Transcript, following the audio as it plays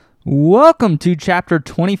Welcome to Chapter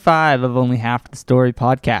 25 of Only Half the Story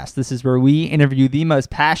podcast. This is where we interview the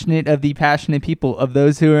most passionate of the passionate people, of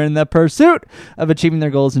those who are in the pursuit of achieving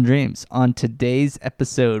their goals and dreams. On today's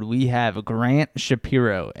episode, we have Grant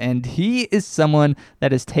Shapiro, and he is someone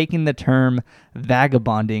that is taking the term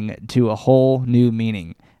vagabonding to a whole new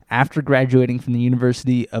meaning. After graduating from the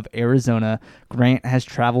University of Arizona, Grant has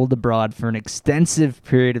traveled abroad for an extensive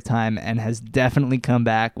period of time and has definitely come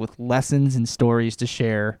back with lessons and stories to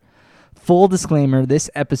share. Full disclaimer,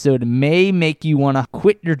 this episode may make you want to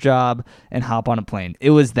quit your job and hop on a plane.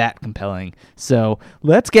 It was that compelling. So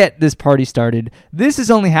let's get this party started. This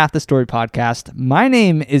is Only Half the Story podcast. My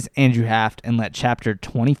name is Andrew Haft, and let Chapter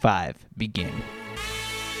 25 begin.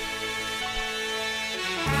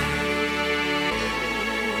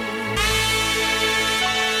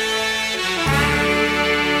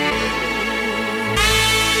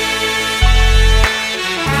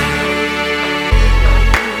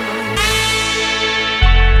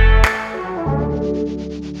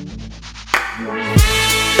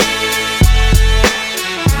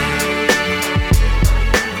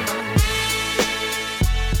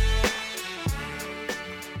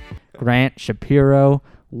 Grant Shapiro,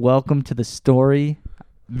 welcome to the story.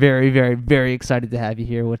 Very, very, very excited to have you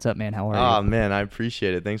here. What's up, man? How are you? Oh, man, I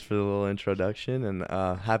appreciate it. Thanks for the little introduction, and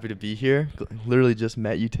happy to be here. Literally just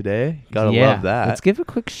met you today. Gotta love that. Let's give a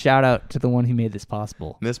quick shout out to the one who made this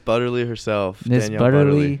possible. Miss Butterly herself. Miss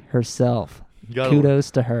Butterly herself. Kudos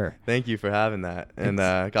to her. Thank you for having that. And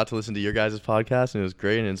got to listen to your guys' podcast, and it was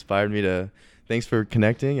great and inspired me to. Thanks for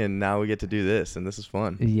connecting, and now we get to do this, and this is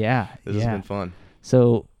fun. Yeah. This has been fun.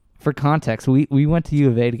 So, for context, we went to U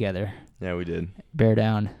of A together. Yeah, we did. Bear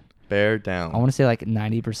down. I want to say like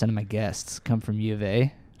 90% of my guests come from U of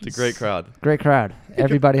A. It's a great crowd. Great crowd.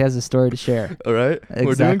 Everybody has a story to share. All right. Exactly.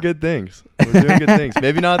 We're doing good things.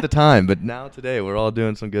 Maybe not at the time, but now today we're all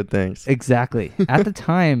doing some good things. Exactly. At the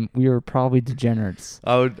time, we were probably degenerates.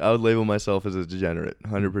 I would label myself as a degenerate,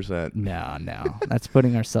 100%. No. That's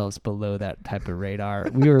putting ourselves below that type of radar.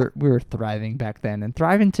 We were thriving back then and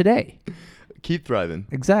thriving today. Keep thriving.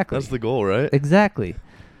 Exactly. That's the goal, right? Exactly.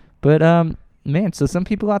 But man, so some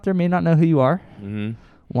people out there may not know who you are. Mm-hmm.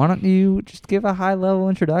 Why don't you just give a high-level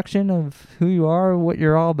introduction of who you are, what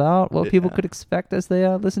you're all about, what people could expect as they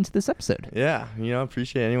listen to this episode? Yeah,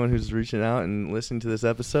 appreciate anyone who's reaching out and listening to this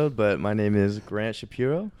episode, but my name is Grant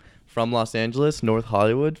Shapiro from Los Angeles, North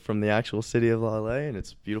Hollywood, from the actual city of LA, and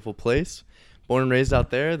it's a beautiful place. Born and raised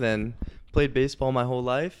out there, then played baseball my whole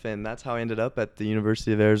life, and that's how I ended up at the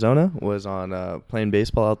University of Arizona, was on playing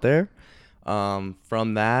baseball out there.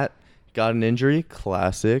 From that, got an injury.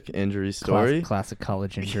 Classic injury story. Classic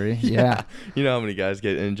college injury. Yeah. You know how many guys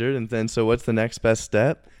get injured. And then, so what's the next best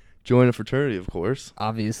step? Join a fraternity, of course.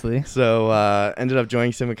 Obviously. So ended up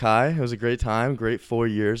joining Sigma Chi. It was a great time. Great 4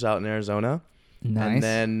 years out in Arizona. Nice.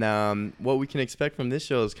 And then what we can expect from this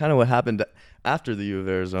show is kind of what happened after the U of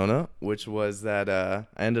Arizona, which was that I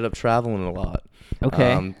ended up traveling a lot.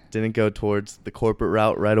 Okay. Didn't go towards the corporate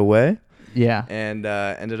route right away. Yeah. And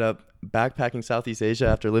ended up backpacking Southeast Asia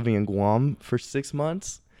after living in Guam for 6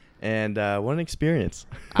 months. And what an experience.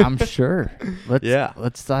 I'm sure.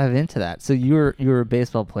 Let's dive into that. So you were a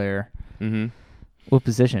baseball player. Mm-hmm. What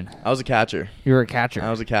position? I was a catcher. You were a catcher. I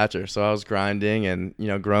was a catcher. So I was grinding, and,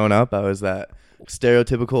 growing up, I was that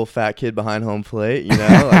stereotypical fat kid behind home plate,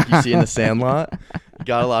 like you see in the Sandlot.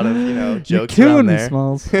 Got a lot of, jokes around there.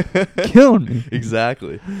 Smalls. Killing me.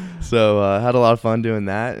 Exactly. So I had a lot of fun doing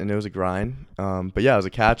that, and it was a grind. But yeah, I was a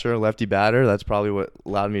catcher, lefty batter. That's probably what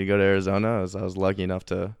allowed me to go to Arizona. I was lucky enough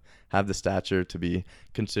to have the stature to be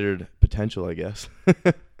considered potential, I guess.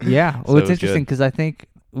 Yeah. Well, it's interesting because I think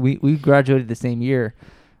we graduated the same year.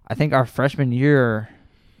 I think our freshman year,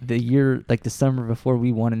 the summer before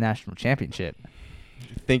we won a national championship.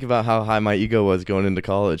 Think about how high my ego was going into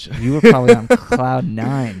college. You were probably on cloud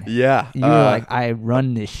 9. Yeah. You were like, I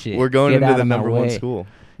run this shit. We're going into the number one school.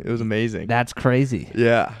 It was amazing. That's crazy.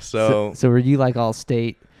 Yeah. So were you like all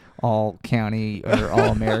state, all county, or all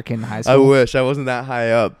American high school? I wish I wasn't that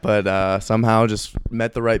high up, but somehow just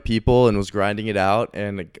met the right people and was grinding it out,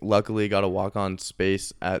 and luckily got a walk-on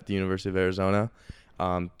space at the University of Arizona.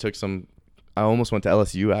 I almost went to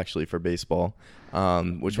LSU actually for baseball,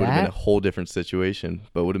 which would have been a whole different situation,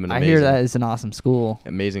 but would have been amazing. I hear that is an awesome school.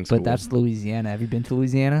 Amazing school. But that's Louisiana. Have you been to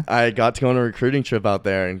Louisiana? I got to go on a recruiting trip out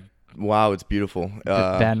there, and wow, it's beautiful.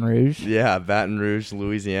 Baton Rouge? Yeah, Baton Rouge,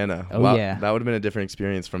 Louisiana. Oh, wow, yeah. That would have been a different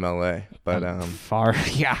experience from LA, but far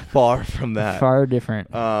from that. Far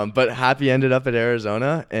different. But happy ended up at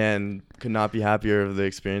Arizona, and could not be happier of the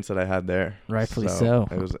experience that I had there. Rightfully so.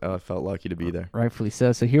 I felt lucky to be there. Rightfully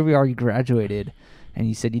so. So here we are. You graduated. and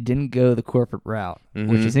you said you didn't go the corporate route,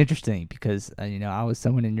 which is interesting because I was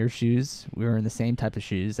someone in your shoes. We were in the same type of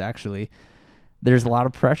shoes, actually. There's a lot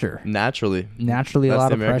of pressure. Naturally, a That's lot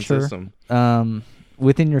the of American pressure. System.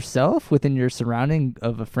 Within yourself, within your surrounding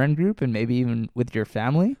of a friend group, and maybe even with your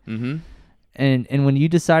family. Mm-hmm. And when you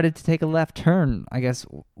decided to take a left turn, I guess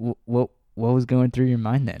what was going through your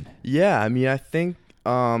mind then? Yeah, I mean, I think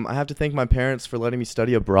I have to thank my parents for letting me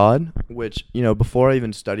study abroad, which, before I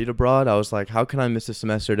even studied abroad, I was like, how can I miss a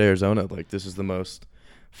semester at Arizona? Like, this is the most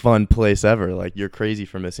fun place ever. Like, you're crazy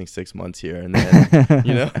for missing 6 months here. And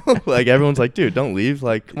then, like, everyone's like, dude, don't leave.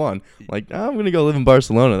 Like, come on. Like, I'm going to go live in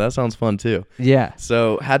Barcelona. That sounds fun, too. Yeah.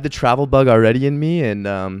 So, had the travel bug already in me. And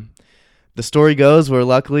the story goes where,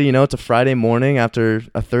 luckily, it's a Friday morning after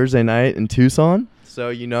a Thursday night in Tucson.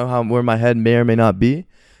 So, where my head may or may not be.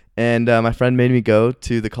 And my friend made me go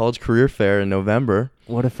to the college career fair in November.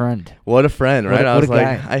 What a friend. What a friend, right? I was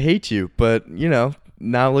like, guy. I hate you. But,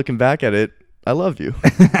 now looking back at it, I love you.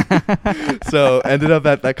 So ended up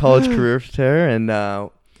at that college career fair, and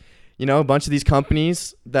a bunch of these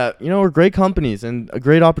companies that were great companies and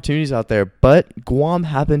great opportunities out there. But Guam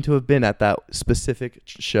happened to have been at that specific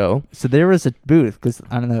show. So there was a booth, because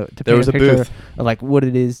I don't know. To there was a booth of like what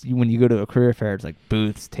it is when you go to a career fair. It's like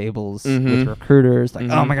booths, tables with Mm-hmm. recruiters.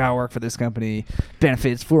 Like, oh my god, I work for this company.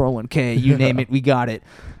 Benefits, 401k, you name it, we got it.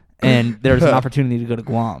 And there's an opportunity to go to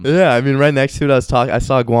Guam. Yeah, I mean, right next to it, I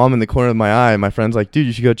saw Guam in the corner of my eye. My friend's like, dude,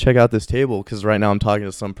 you should go check out this table. Because right now I'm talking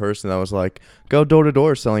to some person that was like, go door to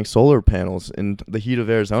door selling solar panels in the heat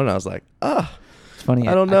of Arizona. I was like, it's funny.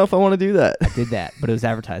 I don't know if I want to do that. I did that, but it was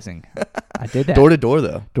advertising. I did that. Door to door,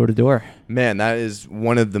 though. Door to door. Man, that is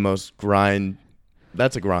one of the most grind.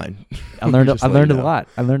 That's a grind. I learned a lot.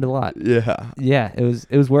 I learned a lot. Yeah. Yeah, it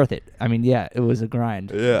was worth it. I mean, yeah, it was a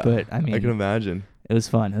grind. Yeah. But I mean, I can imagine. It was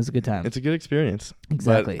fun. It was a good time. It's a good experience.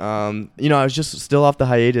 Exactly. But, I was just still off the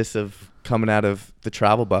hiatus of coming out of the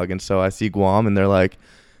travel bug. And so I see Guam and they're like,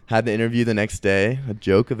 had the interview the next day, a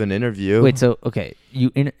joke of an interview. Wait, so, okay.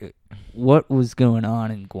 What was going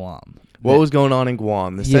on in Guam? What was going on in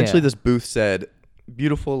Guam? Essentially, Yeah. this booth said,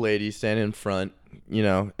 beautiful lady standing in front,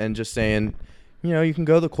 and just saying, you can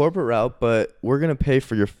go the corporate route, but we're going to pay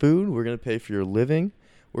for your food. We're going to pay for your living.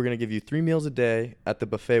 We're going to give you 3 meals a day at the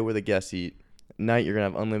buffet where the guests eat. Night, you're going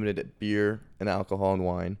to have unlimited beer and alcohol and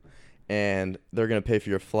wine. And they're going to pay for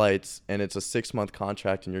your flights. And it's a 6-month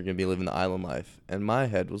contract, and you're going to be living the island life. And my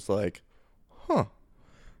head was like, huh,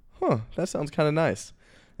 that sounds kind of nice.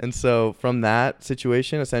 And so from that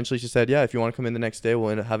situation, essentially she said, yeah, if you want to come in the next day,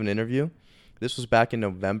 we'll have an interview. This was back in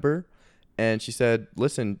November. And she said,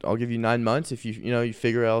 listen, I'll give you 9 months. If you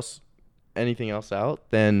figure anything else out,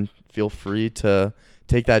 then feel free to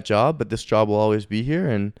take that job. But this job will always be here.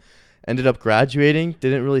 And ended up graduating,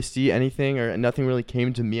 didn't really see anything, or nothing really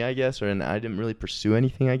came to me, I guess, and I didn't really pursue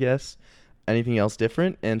anything, I guess, anything else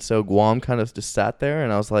different. And so Guam kind of just sat there,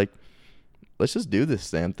 and I was like, let's just do this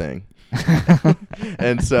damn thing.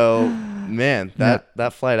 And so, man,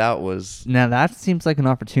 that flight out was... Now, that seems like an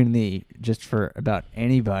opportunity just for about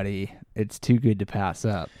anybody. It's too good to pass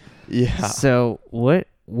up. Yeah. So what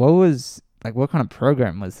was, like, what kind of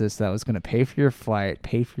program was this that was going to pay for your flight,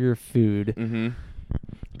 pay for your food? Mm-hmm.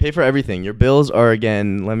 Pay for everything. Your bills are,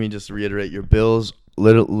 again, let me just reiterate, your bills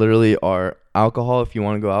literally are alcohol if you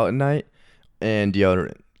want to go out at night and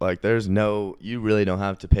deodorant. Like, you really don't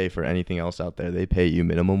have to pay for anything else out there. They pay you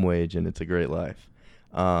minimum wage, and it's a great life.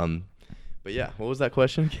 But yeah, what was that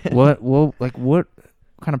question again? What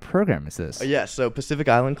kind of program is this? Yeah, so Pacific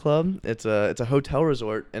Island Club, it's a hotel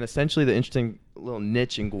resort, and essentially the interesting little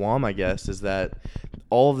niche in Guam, I guess, is that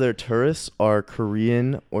all of their tourists are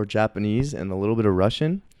Korean or Japanese and a little bit of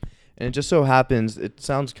Russian. And it just so happens, it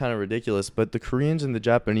sounds kind of ridiculous, but the Koreans and the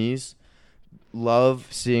Japanese love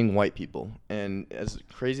seeing white people. And as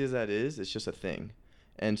crazy as that is, it's just a thing.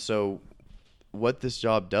 And so what this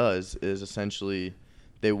job does is essentially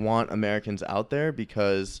they want Americans out there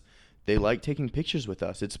because they like taking pictures with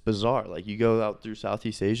us. It's bizarre. Like, you go out through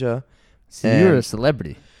Southeast Asia. So you're a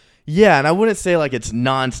celebrity. Yeah, and I wouldn't say like it's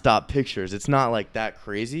nonstop pictures. It's not like that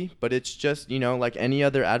crazy, but it's just, like any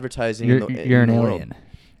other advertising You're in an the alien. world.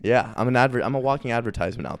 Yeah, I'm a walking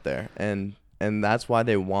advertisement out there, and that's why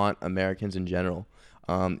they want Americans in general.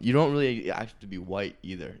 You don't really have to be white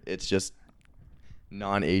either. It's just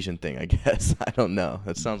non-Asian thing, I guess. I don't know.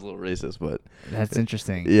 That sounds a little racist, but That's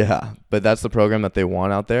interesting. yeah. But that's the program that they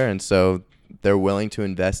want out there, and so they're willing to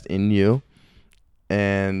invest in you,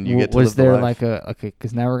 and you get to Was live there the life.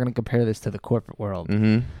 because now we're going to compare this to the corporate world.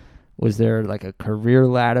 Mm-hmm. Was there like a career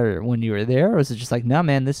ladder when you were there, or was it just like, no,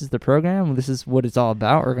 man, this is the program, this is what it's all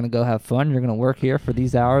about, we're going to go have fun, you're going to work here for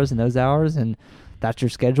these hours and those hours, and that's your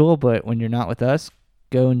schedule, but when you're not with us,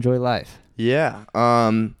 go enjoy life. Yeah.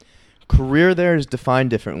 Career there is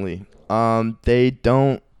defined differently. They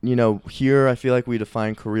don't, here I feel like we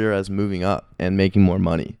define career as moving up and making more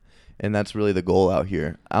money. And that's really the goal out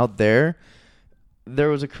here. Out there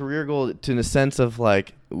was a career goal in a sense of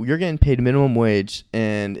like, you're getting paid minimum wage.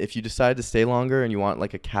 And if you decide to stay longer and you want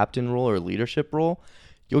like a captain role or a leadership role,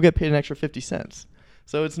 you'll get paid an extra 50 cents.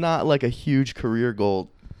 So it's not like a huge career goal,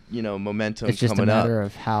 momentum coming up. It's just a matter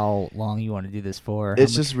of how long you want to do this for.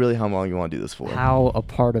 It's just really how long you want to do this for. How a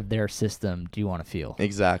part of their system do you want to feel?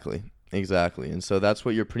 Exactly. And so that's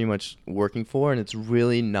what you're pretty much working for. And it's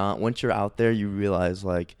really not, once you're out there, you realize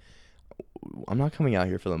like, I'm not coming out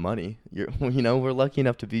here for the money. We're lucky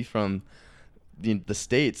enough to be from the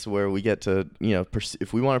States where we get to,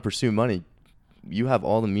 if we want to pursue money, you have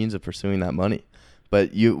all the means of pursuing that money. But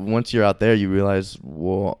once you're out there, you realize,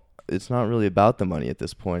 well, it's not really about the money at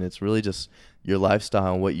this point. It's really just your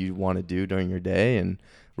lifestyle and what you want to do during your day and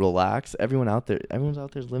relax. Everyone's out there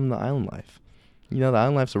is living the island life. The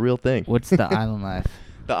island life's a real thing. What's the island life?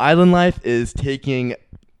 The island life is taking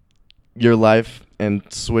your life and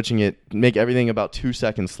switching it, make everything about 2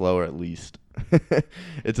 seconds slower at least.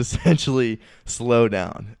 It's essentially slow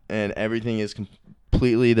down, and everything is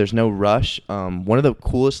completely, there's no rush. One of the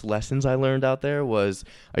coolest lessons I learned out there was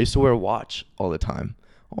I used to wear a watch all the time.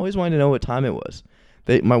 Always wanted to know what time it was.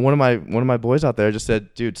 One of my boys out there just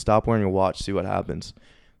said, dude, stop wearing a watch, see what happens.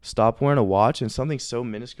 Stop wearing a watch, and something so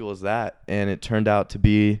minuscule as that, and it turned out to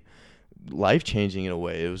be life-changing in a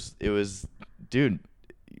way. It was, dude,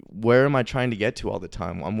 where am I trying to get to all the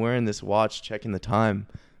time? I'm wearing this watch, checking the time,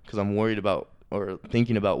 because I'm worried about or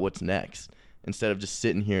thinking about what's next, instead of just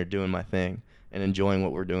sitting here doing my thing and enjoying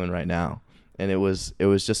what we're doing right now. And it was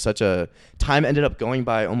just such a time ended up going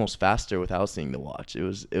by almost faster without seeing the watch. It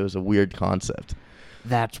was a weird concept.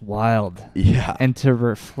 That's wild. Yeah. And to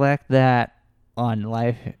reflect that on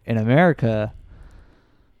life in America,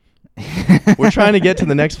 we're trying to get to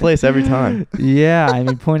the next place every time. Yeah, I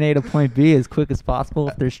mean, point A to point B as quick as possible.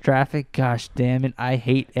 If there's traffic, gosh damn it, I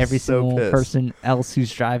hate every single person else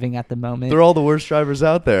who's driving at the moment. They're all the worst drivers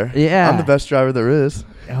out there. Yeah. I'm the best driver there is.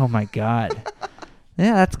 Oh my God.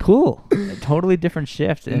 Yeah, that's cool. A totally different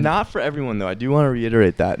shift. And not for everyone, though. I do want to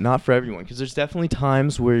reiterate that. Not for everyone. Because there's definitely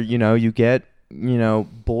times where, you get,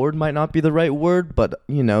 bored might not be the right word, but,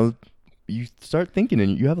 you start thinking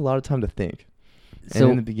and you have a lot of time to think. So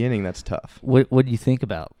and in the beginning, that's tough. What do you think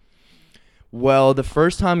about? Well, the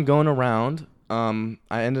first time going around, I'm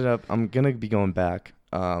going to be going back,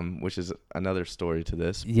 which is another story to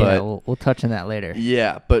this. Yeah, but we'll touch on that later.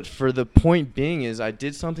 Yeah, but for the point being is I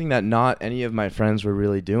did something that not any of my friends were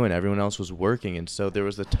really doing. Everyone else was working. And so there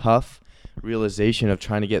was a tough realization of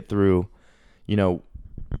trying to get through,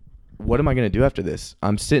 what am I going to do after this?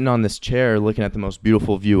 I'm sitting on this chair looking at the most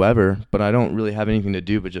beautiful view ever, but I don't really have anything to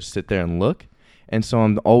do but just sit there and look. And so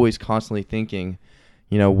I'm always constantly thinking,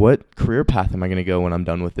 what career path am I going to go when I'm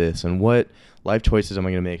done with this? And what life choices am I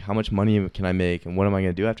going to make? How much money can I make? And what am I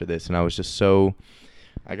going to do after this? And I was just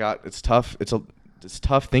it's tough. It's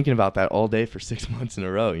tough thinking about that all day for 6 months in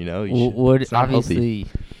a row, Obviously,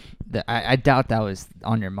 I doubt that was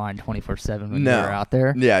on your mind 24/7 when you were out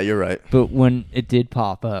there. Yeah, you're right. But when it did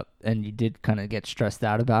pop up and you did kind of get stressed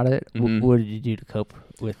out about it, what did you do to cope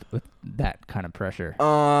with that kind of pressure?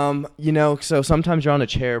 So sometimes you're on a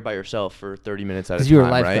chair by yourself for 30 minutes at a time, you're a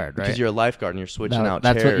lifeguard, right? Because you're a lifeguard and you're switching out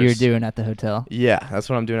chairs. That's what you're doing at the hotel? Yeah, that's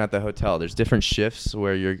what I'm doing at the hotel. There's different shifts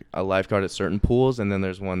where you're a lifeguard at certain pools, and then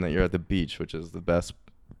there's one that you're at the beach, which is the best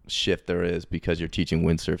shift there is because you're teaching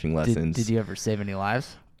windsurfing lessons. Did you ever save any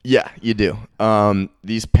lives? Yeah, you do.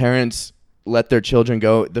 These parents let their children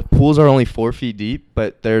go. The pools are only 4 feet deep,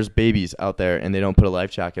 but there's babies out there, and they don't put a life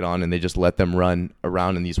jacket on, and they just let them run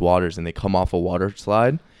around in these waters, and they come off a water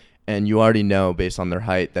slide, and you already know based on their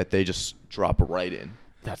height that they just drop right in.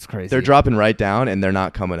 That's crazy. They're dropping right down, and they're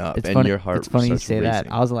not coming up, and your heart It's funny you say racing.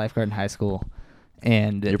 that. I was a lifeguard in high school,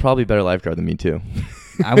 and you're probably a better lifeguard than me too.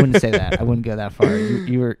 I wouldn't say that. I wouldn't go that far.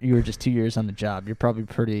 You were just 2 years on the job. You're probably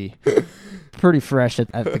pretty fresh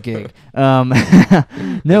at the gig.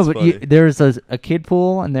 No, but there was a kid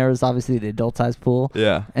pool, and there was obviously the adult size pool.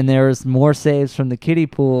 Yeah. And there was more saves from the kiddie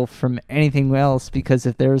pool from anything else, because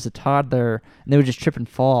if there was a toddler and they would just trip and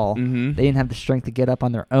fall, they didn't have the strength to get up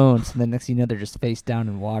on their own. So then next thing you know, they're just face down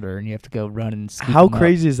in water, and you have to go run and scoop How them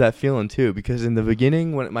crazy up. is that feeling too? Because in the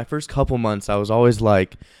beginning, when my first couple months, I was always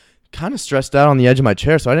like, kind of stressed out on the edge of my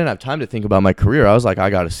chair, so I didn't have time to think about my career. I was like, I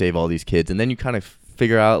got to save all these kids. And then you kind of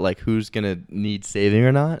figure out like who's going to need saving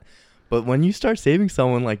or not. But when you start saving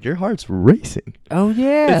someone, like your heart's racing. Oh,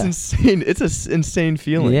 yeah. It's insane. It's an insane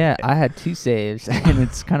feeling. Yeah, I had 2 saves, and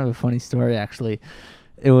it's kind of a funny story, actually.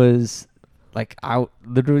 It was like I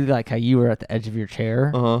literally like how you were at the edge of your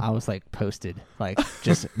chair. Uh-huh. I was like posted, like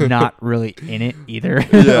just not really in it either.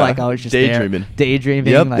 Yeah. Like I was just Daydreaming.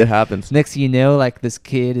 Daydreaming. Yep, like, it happens. Next thing you know, like this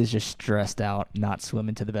kid is just stressed out, not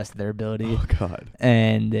swimming to the best of their ability, Oh God.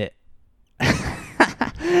 and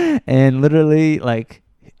and literally like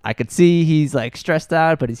I could see he's like stressed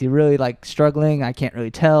out, but is he really like struggling? I can't really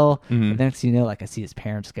tell. Mhm. But next thing you know, like I see his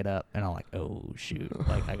parents get up, and I'm like, oh shoot,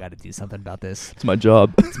 like I got to do something about this. It's my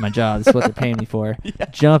job. It's my job. This is what they're paying me for. Yeah.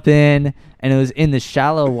 Jump in, and it was in the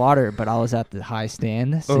shallow water, but I was at the high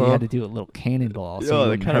stand, so you Uh-huh. had to do a little cannonball. So Yo, you that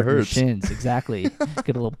wouldn't kinda hurt your hurts. shins. Exactly.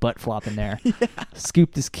 Get a little butt flop in there.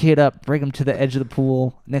 Scoop this kid up, bring him to the edge of the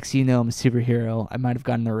pool. Next thing you know, I'm a superhero. I might have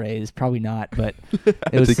gotten a raise, probably not, but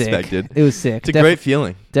it was It's sick. expected. It was sick. It's a great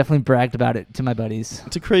feeling. Definitely bragged about it to my buddies.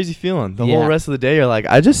 It's a crazy feeling. The Yeah. whole rest of the day, you're like,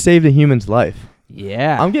 I just saved a human's life.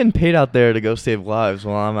 Yeah. I'm getting paid out there to go save lives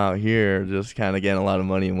while I'm out here just kind of getting a lot of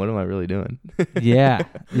money. And what am I really doing? Yeah.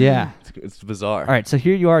 Yeah. It's bizarre. All right, so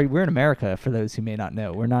here you are. We're in America, for those who may not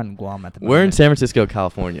know. We're not in Guam at the moment. We're in San Francisco,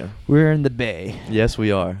 California. We're in the Bay. Yes,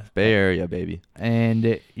 we are. Bay Area, baby.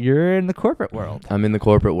 And you're in the corporate world. I'm in the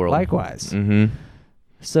corporate world. Likewise. Mm-hmm.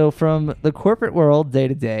 So from the corporate world day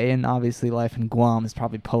to day, and obviously life in Guam is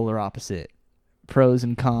probably polar opposite. Pros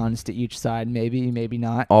and cons to each side, maybe, maybe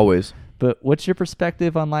not. Always. But what's your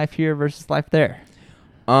perspective on life here versus life there?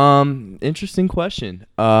 Interesting question.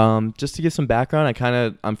 Just to give some background,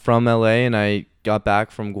 I'm from LA and I got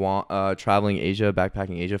back from Guam, traveling Asia,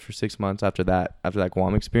 backpacking Asia for 6 months after that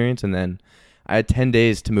Guam experience. And then I had 10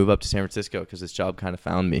 days to move up to San Francisco because this job kind of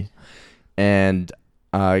found me. And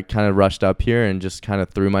I kind of rushed up here and just kind of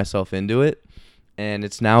threw myself into it. And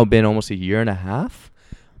it's now been almost a year and a half.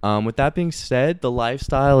 With that being said, the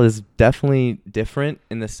lifestyle is definitely different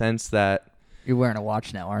in the sense that You're wearing a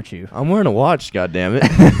watch now, aren't you? I'm wearing a watch, goddammit.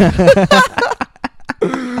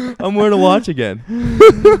 I'm wearing a watch again.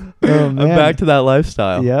 Oh, I'm back to that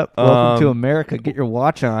lifestyle. Yep. Welcome to America. Get your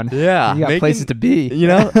watch on. Yeah. You got places to be. You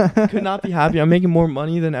know, could not be happy. I'm making more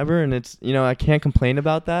money than ever, and it's, you know, I can't complain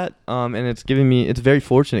about that. And it's giving me, it's very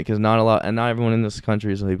fortunate because not everyone in this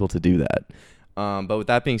country is able to do that. But with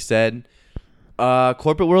that being said,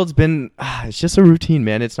 corporate world's been, it's just a routine,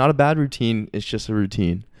 man. It's not a bad routine. It's just a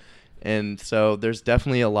routine. And so there's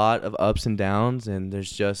definitely a lot of ups and downs, and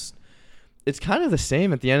there's just, it's kind of the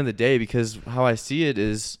same at the end of the day, because how I see it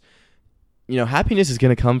is, you know, happiness is going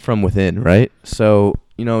to come from within, right? So,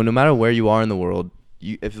 you know, no matter where you are in the world,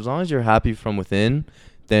 as long as you're happy from within,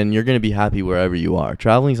 then you're going to be happy wherever you are.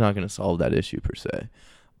 Traveling's not going to solve that issue per se.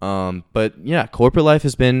 But yeah, corporate life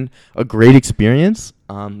has been a great experience.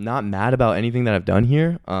 Not mad about anything that I've done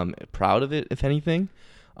here. Proud of it, if anything.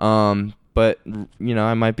 But you know,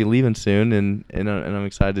 I might be leaving soon, and I'm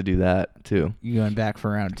excited to do that too. You going back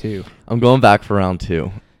for round 2? I'm going back for round 2.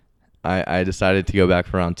 I decided to go back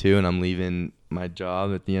for round 2, and I'm leaving my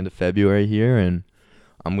job at the end of February here, and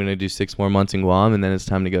I'm gonna do 6 more months in Guam, and then it's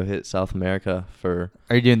time to go hit South America for.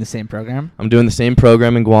 Are you doing the same program? I'm doing the same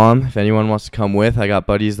program in Guam. If anyone wants to come with, I got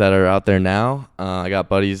buddies that are out there now. I got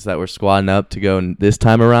buddies that were squadding up to go this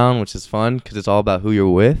time around, which is fun because it's all about who you're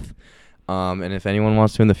with. And if anyone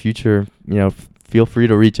wants to in the future, you know, feel free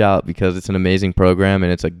to reach out, because it's an amazing program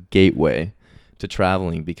and it's a gateway to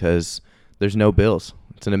traveling because there's no bills.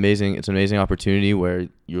 It's an amazing opportunity where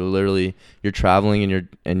you're traveling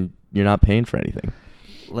and you're not paying for anything.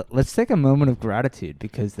 Let's take a moment of gratitude,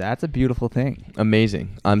 because that's a beautiful thing.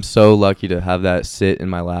 Amazing. I'm so lucky to have that sit in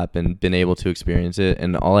my lap and been able to experience it.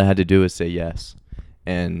 And all I had to do is say yes.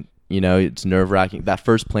 And, you know, it's nerve-wracking. That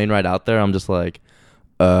first plane ride out there, I'm just like,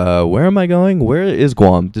 where am I going? Where is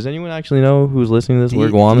Guam? Does anyone actually know who's listening to this where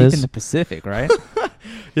Guam deep is? in the Pacific, right?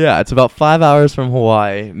 Yeah, it's about 5 hours from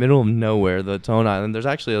Hawaii, middle of nowhere, the Tone Island. There's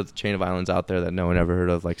actually a chain of islands out there that no one ever heard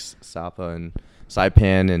of, like Sapa and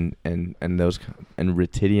Saipan and those, and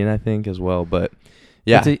Ritidian, I think, as well. But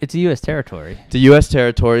yeah, it's a U.S. territory. It's a U.S.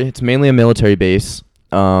 territory. It's mainly a military base.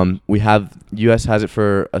 U.S. has it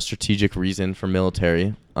for a strategic reason for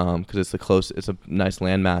military, because it's a nice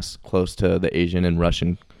landmass close to the Asian and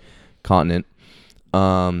Russian continent.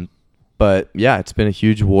 But yeah, it's been a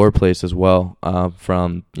huge war place as well.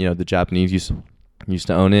 From, you know, the Japanese used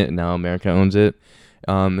to own it, and now America owns it.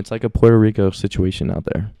 It's like a Puerto Rico situation out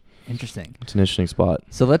there. Interesting. It's an interesting spot.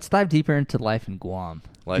 So let's dive deeper into life in Guam.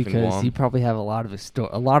 Life in because Guam. you probably have a lot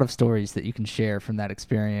of stories that you can share from that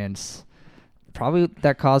experience. Probably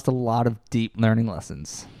that caused a lot of deep learning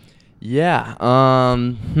lessons. Yeah.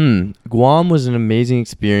 Guam was an amazing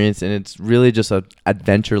experience, and it's really just a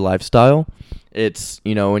adventure lifestyle. It's,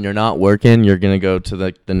 you know, when you're not working, you're going to go to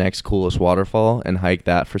the next coolest waterfall and hike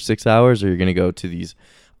that for 6 hours, or you're going to go to these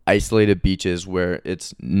isolated beaches where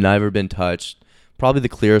it's never been touched. Probably the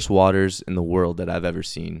clearest waters in the world that I've ever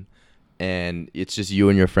seen. And it's just you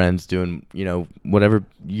and your friends doing, whatever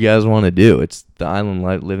you guys want to do. It's the island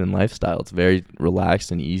living lifestyle. It's very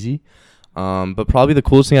relaxed and easy. But probably the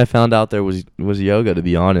coolest thing I found out there was yoga, to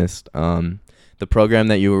be honest. The program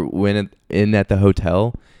that you were in at the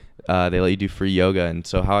hotel, they let you do free yoga. And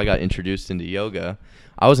so how I got introduced into yoga,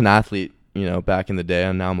 I was an athlete, back in the day,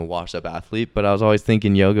 and now I'm a washed-up athlete. But I was always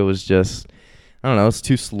thinking yoga was just, I don't know, it's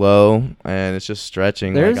too slow, and it's just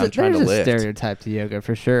stretching. There's I'm trying to lift. There's a stereotype to yoga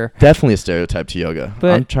for sure. Definitely a stereotype to yoga.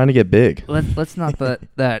 But I'm trying to get big. Let's not let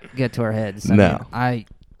that get to our heads. I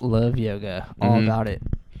love yoga, all about it.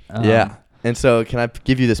 Yeah. And so can I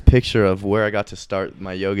give you this picture of where I got to start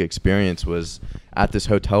my yoga experience was at this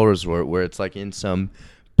hotel resort where it's like in some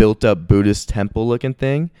built-up Buddhist temple-looking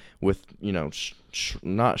thing with,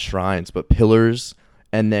 not shrines, but pillars.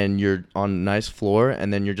 And then you're on a nice floor,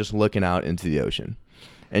 and then you're just looking out into the ocean.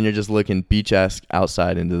 And you're just looking beach-esque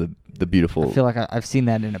outside into the beautiful... I feel like I've seen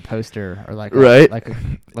that in a poster or like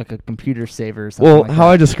a computer saver or something. Well, like how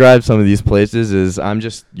that. I describe some of these places is I'm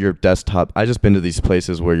just your desktop. I just been to these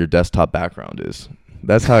places where your desktop background is.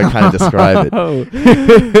 That's how I kind of describe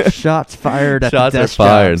it. Shots fired at Shots the are desk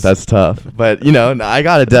fired. jobs. That's tough. But, I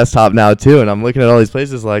got a desktop now, too, and I'm looking at all these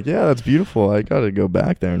places like, yeah, that's beautiful. I got to go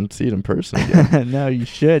back there and see it in person again. No, you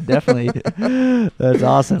should, definitely. That's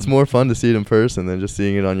awesome. It's more fun to see it in person than just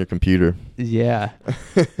seeing it on your computer. Yeah.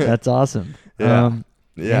 That's awesome. Yeah.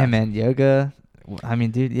 Yeah, man, yoga. I mean,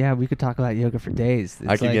 dude, yeah, we could talk about yoga for days.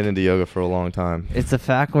 I could get into yoga for a long time. It's a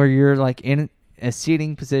fact where you're like in a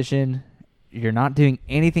seating position. You're not doing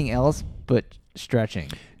anything else but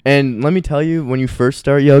stretching. And let me tell you, when you first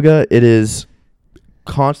start yoga, it is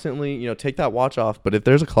constantly, take that watch off. But if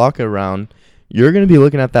there's a clock around, you're going to be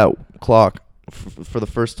looking at that clock for the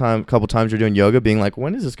first time, couple times you're doing yoga, being like,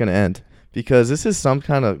 when is this going to end? Because this is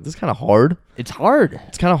kind of hard. It's hard.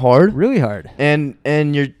 It's kind of hard. Really hard. And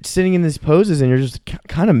you're sitting in these poses and you're just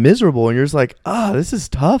kind of miserable. And you're just like, this is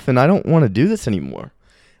tough. And I don't want to do this anymore.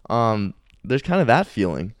 There's kind of that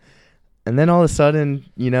feeling. And then all of a sudden,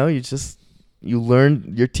 you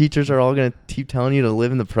learn, your teachers are all going to keep telling you to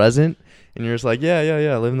live in the present. And you're just like, yeah,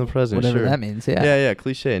 live in the present. Whatever sure. that means, yeah. Yeah,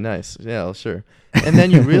 cliche, nice. Yeah, well, sure. And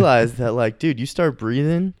then you realize that, like, dude, you start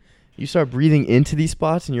breathing into these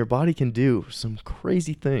spots and your body can do some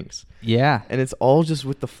crazy things. Yeah. And it's all just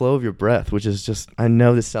with the flow of your breath, which is just, I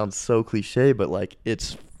know this sounds so cliche, but, like,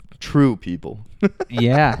 it's true, people.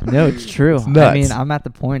 Yeah, no, it's true. It's nuts. I mean, I'm at the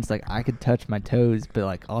point, it's like I could touch my toes, but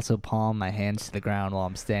like also palm my hands to the ground while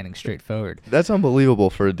I'm standing straight forward. That's unbelievable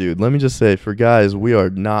for a dude. Let me just say, for guys, we are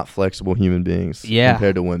not flexible human beings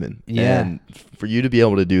compared to women. Yeah. And for you to be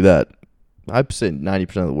able to do that, I'd say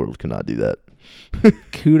 90% of the world could not do that.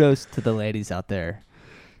 Kudos to the ladies out there.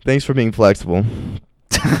 Thanks for being flexible.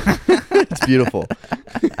 It's beautiful.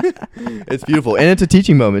 It's beautiful. And it's a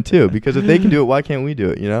teaching moment, too, because if they can do it, why can't we do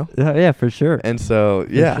it, Yeah, for sure. And so,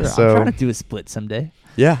 Sure. I'm trying to do a split someday.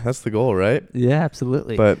 Yeah, that's the goal, right? Yeah,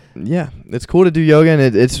 absolutely. But, yeah, it's cool to do yoga,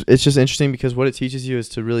 and it's just interesting because what it teaches you is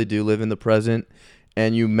to really do live in the present,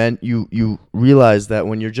 and you realize that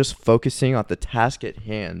when you're just focusing on the task at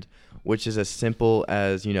hand, which is as simple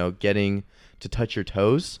as, getting to touch your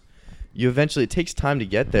toes, it takes time to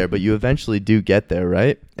get there, but you eventually do get there,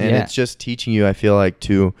 right? And it's just teaching you, I feel like,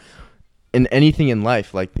 in anything in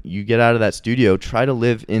life, like you get out of that studio, try to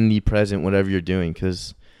live in the present, whatever you're doing.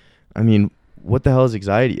 Because, I mean, what the hell is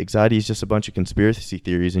anxiety? Anxiety is just a bunch of conspiracy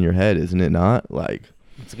theories in your head, isn't it not? Like,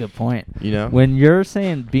 that's a good point. When you're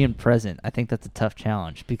saying being present, I think that's a tough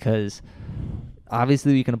challenge because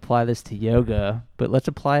obviously we can apply this to yoga, but let's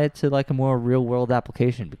apply it to like a more real world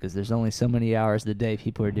application because there's only so many hours of the day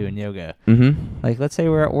people are doing yoga. Mm-hmm. Like let's say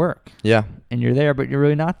we're at work. Yeah. And you're there, but you're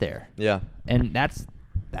really not there. Yeah. And that's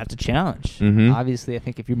a challenge. Mm-hmm. Obviously, I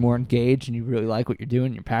think if you're more engaged and you really like what you're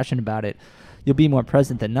doing, you're passionate about it, you'll be more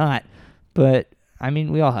present than not. But I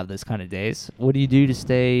mean, we all have those kind of days. What do you do to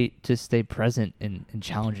stay present in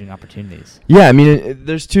challenging opportunities? Yeah, I mean,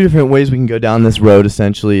 there's two different ways we can go down this road.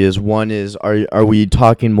 Essentially, one is are we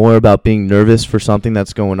talking more about being nervous for something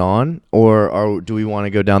that's going on, or do we want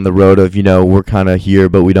to go down the road of we're kind of here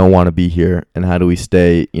but we don't want to be here, and how do we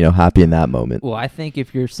stay happy in that moment? Well, I think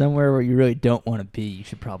if you're somewhere where you really don't want to be, you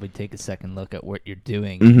should probably take a second look at what you're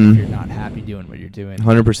doing. Mm-hmm. If you're not happy doing what you're doing,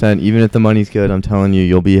 100%. Even if the money's good, I'm telling you,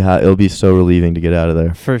 it'll be so relieving to get out of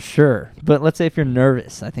there. For sure. But let's say if you're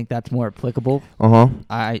nervous, I think that's more applicable. Uh-huh.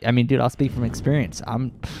 I mean, dude, I'll speak from experience.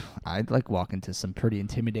 I'd like walk into some pretty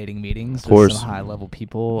intimidating meetings Of course. with some high level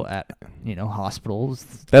people at hospitals,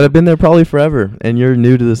 That have been there probably forever, and you're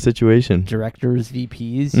new to the situation. directors,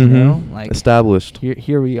 VPs. Mhm. Established.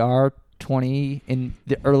 here we are, 20 in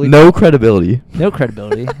the early No credibility. no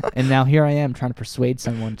credibility, and now here I am trying to persuade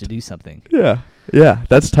someone to do something. Yeah,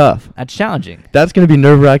 that's tough. That's challenging. That's going to be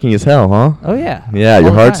nerve-wracking as hell, huh? Oh yeah. Yeah, All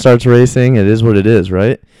your the heart time. starts racing. It is what it is,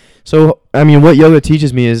 right? So, I mean, what yoga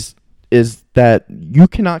teaches me is that you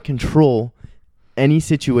cannot control any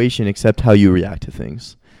situation except how you react to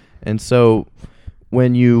things. And so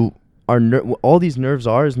when you are all these nerves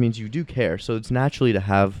means you do care. So it's naturally to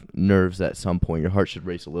have nerves at some point. Your heart should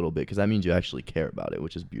race a little bit because that means you actually care about it,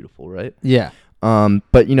 which is beautiful, right? Yeah.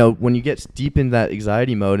 But when you get deep in that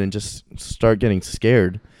anxiety mode and just start getting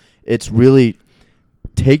scared, it's really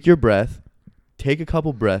take your breath, take a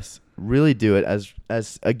couple breaths, really do it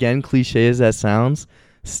as again cliche as that sounds.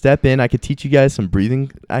 Step in. I could teach you guys some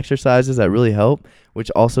breathing exercises that really help,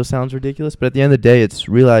 which also sounds ridiculous. But at the end of the day, it's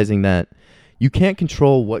realizing that you can't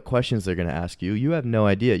control what questions they're going to ask you. You have no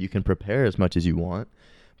idea. You can prepare as much as you want.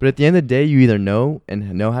 But at the end of the day, you either know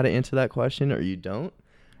how to answer that question or you don't.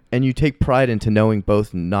 And you take pride into knowing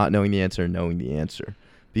both not knowing the answer and knowing the answer.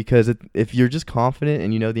 Because if you're just confident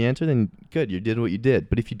and you know the answer, then good, you did what you did.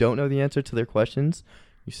 But if you don't know the answer to their questions,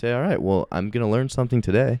 you say, all right, well, I'm going to learn something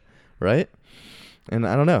today, right? And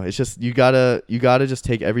I don't know. It's just you gotta just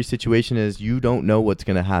take every situation as you don't know what's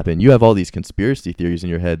gonna happen. You have all these conspiracy theories in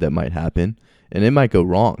your head that might happen, and it might go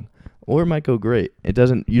wrong, or it might go great.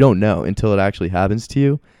 You don't know until it actually happens to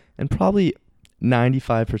you, and probably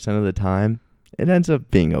 95% of the time, it ends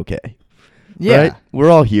up being okay. Yeah. Right?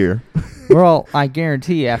 We're all here. I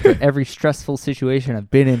guarantee after every stressful situation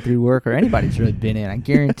I've been in through work or anybody's really been in, I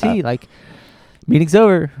guarantee meeting's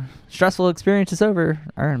over. Stressful experience is over.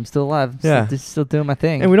 All right, I'm still alive. Still doing my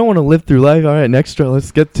thing. And we don't want to live through life. All right,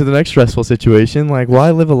 let's get to the next stressful situation. Like,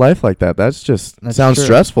 why live a life like that? That's sounds true.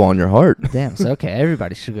 stressful on your heart. Damn, it's okay.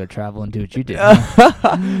 Everybody should go travel and do what you did.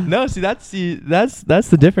 No, that's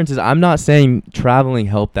the difference. Is I'm not saying traveling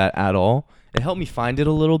helped that at all. It helped me find it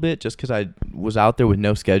a little bit just because I was out there with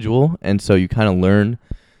no schedule, and so you kind of learn.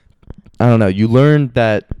 I don't know. You learn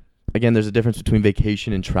that. Again, there's a difference between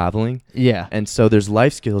vacation and traveling. Yeah. And so there's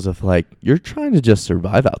life skills of you're trying to just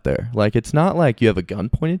survive out there. It's not like you have a gun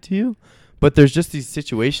pointed to you, but there's just these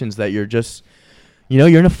situations that you're just, you're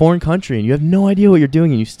in a foreign country and you have no idea what you're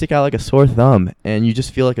doing and you stick out like a sore thumb and you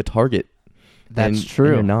just feel like a target. That's true.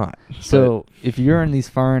 And you're not. So if you're in these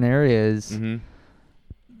foreign areas,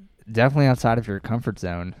 Mm-hmm. definitely outside of your comfort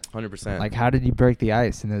zone. 100%. How did you break the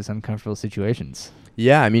ice in those uncomfortable situations?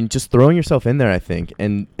 Yeah, I mean, just throwing yourself in there, I think.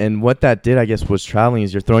 And what that did, I guess, was traveling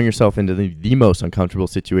is you're throwing yourself into the most uncomfortable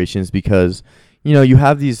situations because, you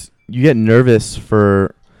have you get nervous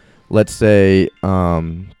for, let's say,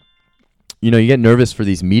 you get nervous for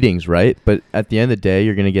these meetings, right? But at the end of the day,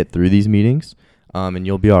 you're going to get through these meetings and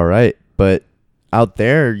you'll be all right. But out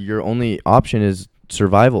there, your only option is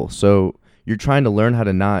survival. So you're trying to learn how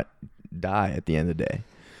to not die at the end of the day.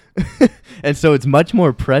 And so it's much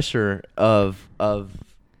more pressure of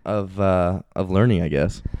learning, I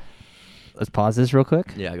guess. Let's pause this real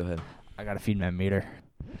quick. Yeah, go ahead. I gotta feed my meter.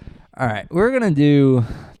 All right, we're gonna do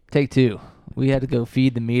take 2. We had to go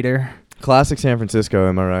feed the meter. Classic San Francisco,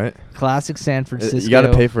 am I right? Classic San Francisco. You got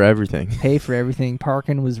to pay for everything. Pay for everything.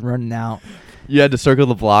 Parking was running out. You had to circle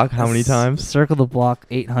the block how many times? Circle the block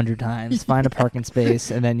 800 times. Find a parking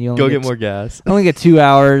space, and then you only go get more gas. Only get 2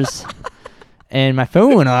 hours. And my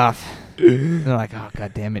phone went off. And they're like, oh,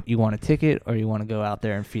 God damn it. You want a ticket or you want to go out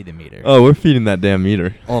there and feed the meter? Oh, we're feeding that damn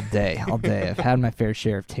meter. All day. I've had my fair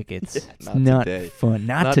share of tickets. Yeah, it's not today. Fun.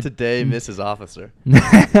 Not today, Mrs. Officer.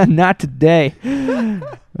 Not today.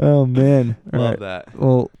 Oh, man. Love that.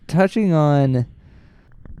 Well, touching on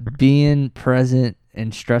being present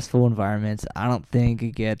in stressful environments, I don't think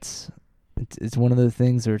it gets... It's one of those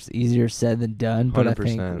things where it's easier said than done, but 100%. I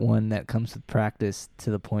think one that comes with practice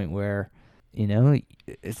to the point where...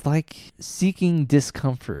 it's like seeking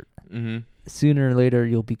discomfort. Mm-hmm. Sooner or later,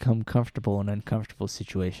 you'll become comfortable in uncomfortable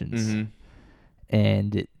situations. Mm-hmm.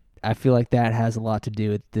 And I feel like that has a lot to do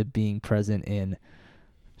with the being present in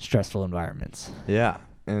stressful environments. Yeah.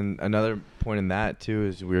 And another point in that, too,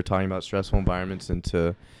 is we were talking about stressful environments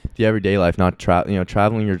into the everyday life, not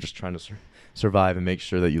traveling. You're just trying to survive and make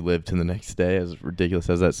sure that you live to the next day, as ridiculous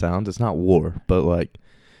as that sounds. It's not war, but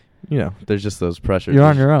there's just those pressures. You're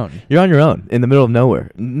on your own. You're on your own in the middle of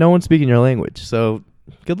nowhere. No one's speaking your language. So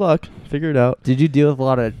good luck. Figure it out. Did you deal with a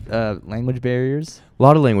lot of language barriers? A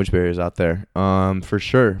lot of language barriers out there, for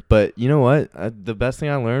sure. But you know what? The best thing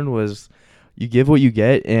I learned was you give what you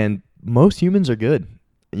get, and most humans are good,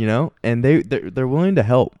 and they're willing to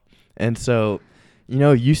help. And so,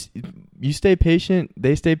 you stay patient,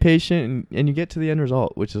 they stay patient, and you get to the end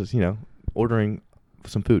result, which is, ordering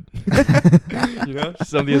some food.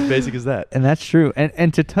 Something as basic as that. And that's true.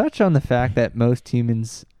 And to touch on the fact that most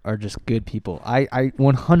humans are just good people, I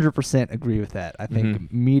 100% agree with that. I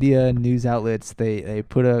think media, news outlets, they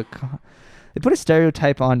put a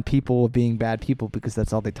stereotype on people being bad people because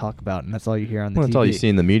that's all they talk about and that's all you hear on the TV. That's all you see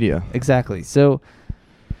in the media. Exactly. So,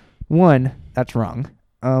 one, that's wrong.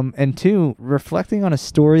 And two, reflecting on a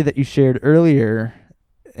story that you shared earlier,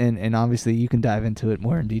 and obviously you can dive into it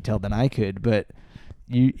more in detail than I could, but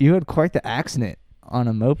you had quite the accident on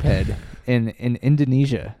a moped in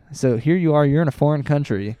Indonesia. So here you are, you're in a foreign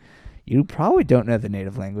country. You probably don't know the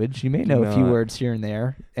native language. You may know a few words here and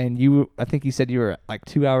there. And I think you said you were like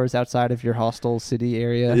 2 hours outside of your hostel city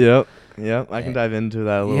area. Yep. I can dive into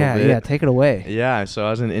that a little bit. Yeah, take it away. Yeah, so I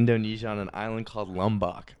was in Indonesia on an island called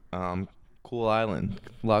Lombok. Cool island.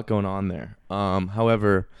 A lot going on there.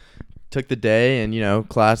 However, took the day and,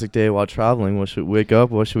 classic day while traveling. What should we wake up?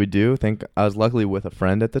 What should we do? I was luckily with a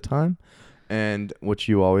friend at the time, and which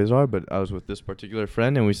you always are, but I was with this particular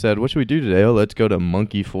friend, and we said, what should we do today? Oh, let's go to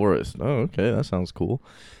Monkey Forest. Oh, okay, that sounds cool.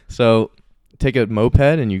 So take a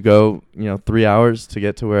moped and you go, 3 hours to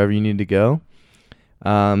get to wherever you need to go.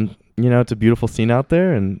 It's a beautiful scene out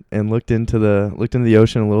there, and looked into the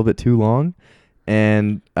ocean a little bit too long.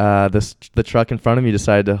 And the truck in front of me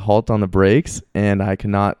decided to halt on the brakes, and I could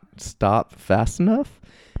not stop fast enough.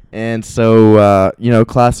 And so,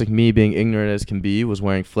 classic me being ignorant as can be, was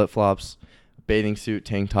wearing flip-flops, bathing suit,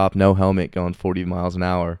 tank top, no helmet, going 40 miles an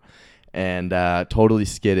hour, and totally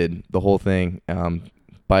skidded the whole thing.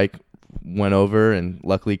 Bike went over and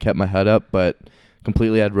luckily kept my head up, but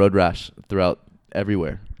completely had road rash throughout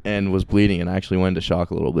everywhere and was bleeding, and I actually went into shock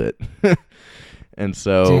a little bit. And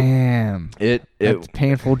so, damn, it's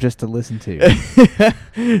painful just to listen to.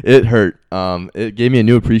 It hurt. It gave me a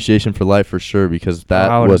new appreciation for life for sure, because that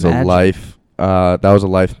was a life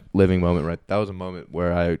living moment, right? That was a moment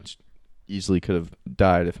where I easily could have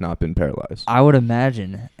died if not been paralyzed. I would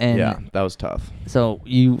imagine. And yeah, that was tough. So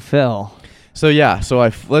you fell. So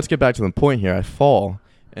let's get back to the point here. I fall,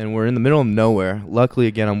 and we're in the middle of nowhere. Luckily,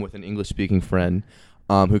 again, I'm with an English-speaking friend.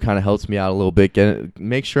 Who kind of helps me out a little bit,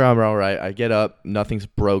 make sure I'm all right. I get up, nothing's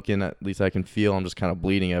broken, at least I can feel. I'm just kind of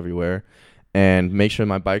bleeding everywhere, and make sure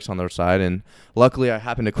my bike's on the other side. And luckily, I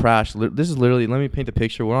happen to crash. This is literally, let me paint the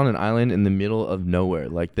picture. We're on an island in the middle of nowhere.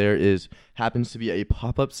 Like, happens to be a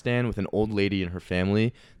pop-up stand with an old lady and her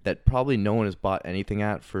family that probably no one has bought anything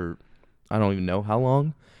at for, I don't even know how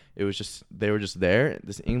long. It was just, they were just there.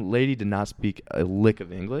 This lady did not speak a lick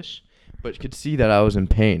of English, but could see that I was in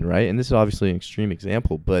pain, right? And this is obviously an extreme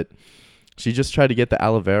example, but she just tried to get the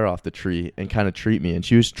aloe vera off the tree and kind of treat me. And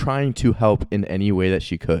she was trying to help in any way that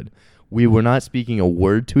she could. We were not speaking a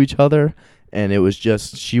word to each other, and it was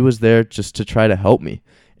just, she was there just to try to help me.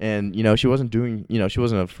 And, she wasn't doing, she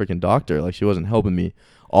wasn't a freaking doctor. Like, she wasn't helping me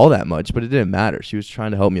all that much, but it didn't matter. She was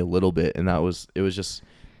trying to help me a little bit, and it was just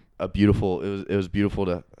it was beautiful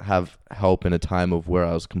to have help in a time of where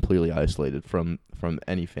I was completely isolated from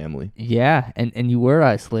any family. Yeah, and you were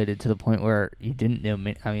isolated to the point where you didn't know.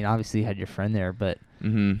 I mean, obviously you had your friend there, but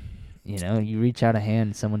you reach out a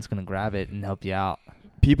hand, someone's gonna grab it and help you out.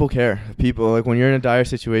 People care. People, like, when you're in a dire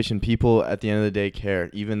situation, people at the end of the day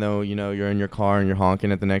care. Even though you're in your car and you're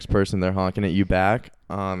honking at the next person, they're honking at you back,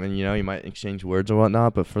 and you might exchange words or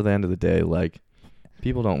whatnot. But for the end of the day, like,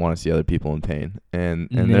 people don't want to see other people in pain, and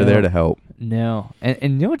they're there to help. No.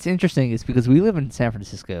 And what's interesting is because we live in San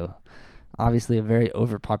Francisco, obviously a very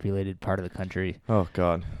overpopulated part of the country. Oh,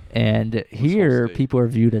 God. And here, people are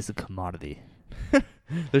viewed as a commodity.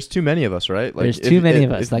 There's too many of us, right? There's too many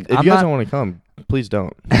of us. If you guys don't want to come, please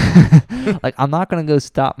don't. Like, I'm not going to go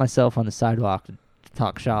stop myself on the sidewalk to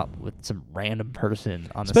talk shop with some random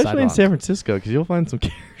person on the sidewalk. Especially in San Francisco, because you'll find some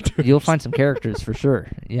characters. You'll find some characters for sure.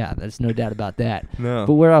 Yeah, there's no doubt about that. No.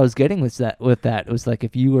 But where I was getting with that was like,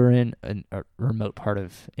 if you were in a remote part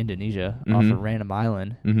of Indonesia, off a random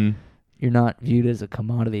island, you're not viewed as a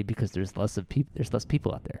commodity because there's less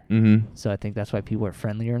people out there. So I think that's why people are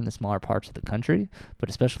friendlier in the smaller parts of the country, but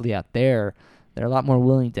especially out there, they're a lot more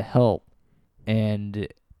willing to help and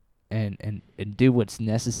do what's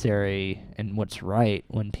necessary and what's right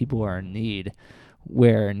when people are in need.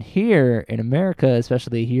 Where in America,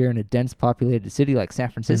 especially here in a dense populated city like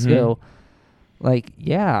San Francisco, like,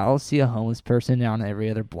 yeah, I'll see a homeless person on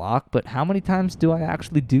every other block, but how many times do I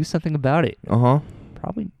actually do something about it?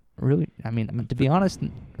 Probably really, to be honest,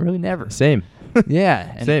 really never. Same.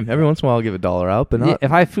 Yeah. Same. Every once in a while I'll give $1 out, but not. Yeah,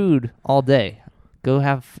 if I have food all day, go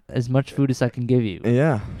have as much food as I can give you.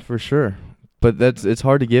 Yeah, for sure. but it's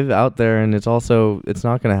hard to give out there, and it's not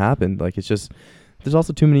going to happen. Like, it's just, there's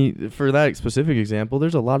also too many. For that specific example,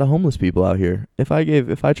 there's a lot of homeless people out here. If I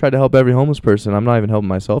tried to help every homeless person, I'm not even helping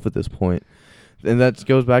myself at this point. And that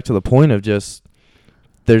goes back to the point of just,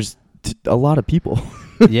 there's a lot of people.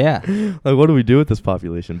 Yeah. Like, what do we do with this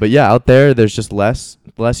population? But yeah, out there's just less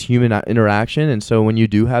human interaction, and so when you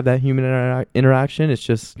do have that human interaction, it's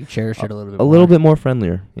just You cherish it a little bit a more. little bit more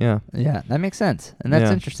friendlier. Yeah. Yeah, that makes sense. And that's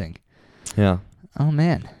Yeah. interesting. Yeah. Oh,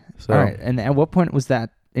 man. So, All right. And at what point was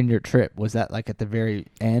that in your trip? Was that like at the very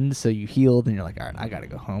end, so you healed and you're like, all right, I got to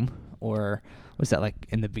go home? Or was that like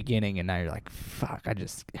in the beginning and now you're like, fuck, I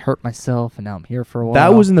just hurt myself and now I'm here for a while?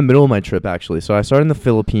 that was in the middle of my trip, actually. So I started in the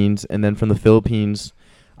Philippines, and then from the Philippines,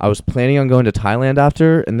 I was planning on going to Thailand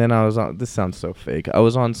after, and then I was on, this sounds so fake. I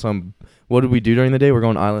was on what did we do during the day? We're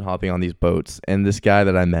going island hopping on these boats, and this guy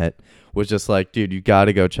that I met was just like, dude, you got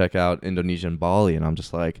to go check out Indonesia and Bali. And I'm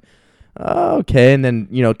just like, oh, okay. And then,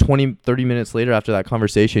 20, 30 minutes later after that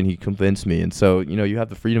conversation, he convinced me. And so, you have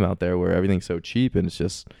the freedom out there where everything's so cheap, and it's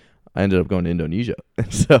just, I ended up going to Indonesia.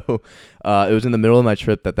 So it was in the middle of my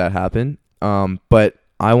trip that happened. But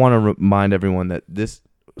I want to remind everyone that this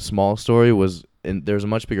small story was, and there's a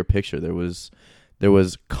much bigger picture. There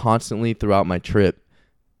was constantly throughout my trip,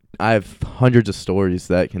 I have hundreds of stories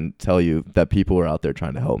that can tell you that people were out there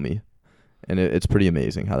trying to help me. And it's pretty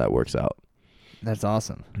amazing how that works out. That's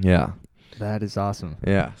awesome. Yeah. That is awesome.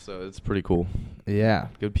 Yeah. So it's pretty cool. Yeah.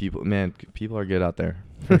 Good people. Man, people are good out there.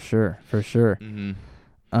 For sure. For sure. Mm-hmm.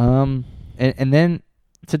 And then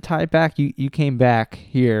to tie it back, you came back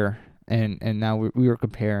here and now we were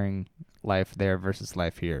comparing life there versus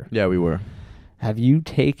life here. Yeah, we were. Have you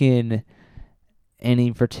taken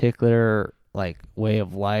any particular like way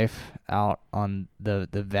of life out on the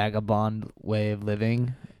vagabond way of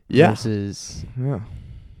living versus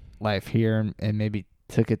life here and maybe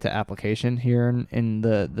took it to application here in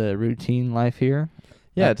the routine life here?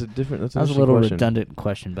 Yeah, it's a different. That's that was a little redundant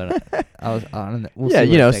question, but I was on.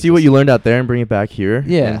 We'll see what you learned out there and bring it back here.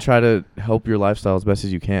 Yeah, and try to help your lifestyle as best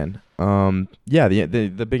as you can.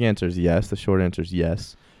 The big answer is yes. The short answer is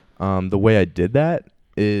yes. The way I did that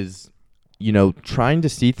is, trying to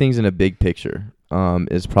see things in a big picture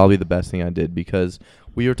is probably the best thing I did, because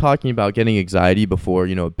we were talking about getting anxiety before,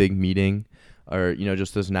 a big meeting, or,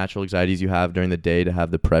 just those natural anxieties you have during the day to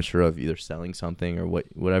have the pressure of either selling something or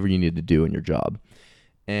whatever you need to do in your job.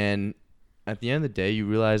 And at the end of the day, you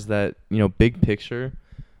realize that, big picture,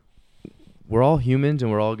 we're all humans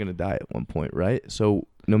and we're all going to die at one point, right? So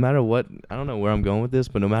no matter what, I don't know where I'm going with this,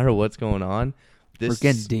 but no matter what's going on, we're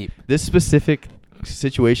getting deep. This specific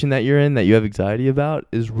situation that you're in that you have anxiety about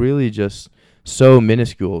is really just so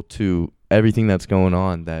minuscule to everything that's going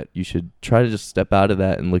on that you should try to just step out of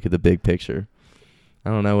that and look at the big picture. I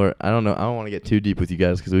don't know. I don't want to get too deep with you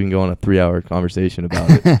guys because we can go on a 3-hour conversation about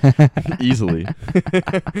it easily.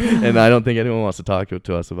 And I don't think anyone wants to talk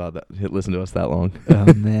to us about that, listen to us that long.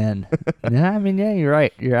 Oh, man. Yeah, you're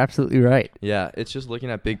right. You're absolutely right. Yeah, it's just looking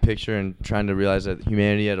at big picture and trying to realize that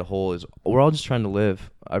humanity as a whole we're all just trying to live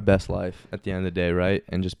our best life at the end of the day, right?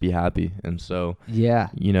 And just be happy. And so, yeah,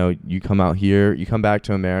 you come out here, you come back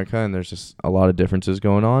to America, and there's just a lot of differences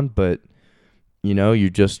going on, but you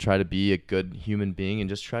just try to be a good human being and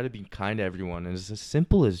just try to be kind to everyone. And it's as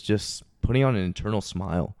simple as just putting on an internal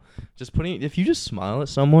smile. If you just smile at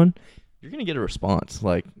someone, you're going to get a response.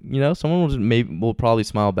 Like, someone will probably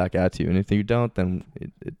smile back at you. And if you don't, then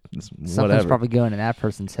it's whatever. Something's probably going in that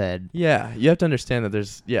person's head. Yeah. You have to understand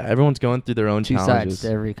that everyone's going through their own two challenges. sides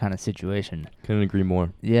to every kind of situation. Couldn't agree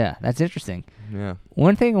more. Yeah, that's interesting. Yeah.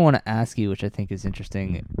 One thing I want to ask you, which I think is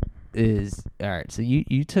interesting, is all right. So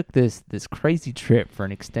you took this crazy trip for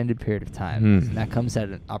an extended period of time, and that comes at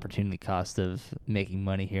an opportunity cost of making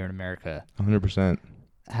money here in America. 100%.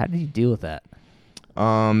 How did you deal with that?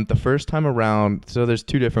 The first time around, so there's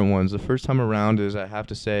two different ones. The first time around is, I have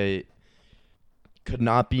to say, could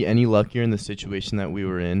not be any luckier in the situation that we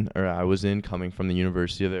were in, or I was in, coming from the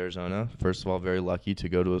University of Arizona. First of all, very lucky to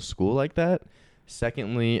go to a school like that.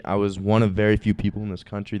 Secondly, I was one of very few people in this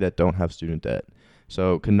country that don't have student debt.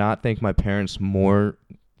 So could not thank my parents more.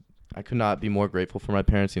 I could not be more grateful for my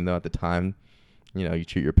parents, even though at the time, you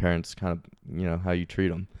treat your parents kind of, how you treat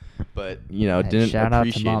them. But, didn't shout out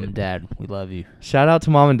appreciate to mom it. and dad. We love you. Shout out to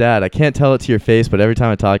mom and dad. I can't tell it to your face, but every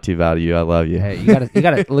time I talk to you about you, I love you. Hey, you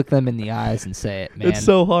gotta look them in the eyes and say it, man. It's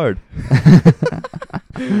so hard.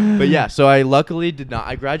 But yeah, so I luckily did not.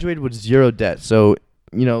 I graduated with zero debt. So,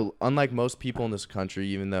 unlike most people in this country,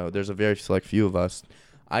 even though there's a very select few of us,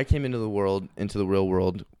 I came into the real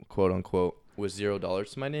world, quote unquote, with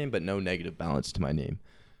 $0 to my name, but no negative balance to my name.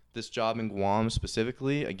 This job in Guam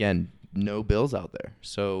specifically, again, no bills out there.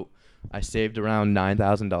 So I saved around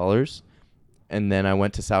 $9,000, and then I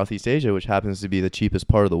went to Southeast Asia, which happens to be the cheapest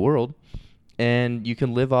part of the world, and you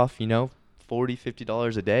can live off,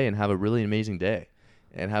 $40-$50 a day and have a really amazing day,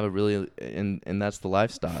 and have a really and that's the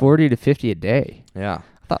lifestyle. 40 to 50 a day. Yeah.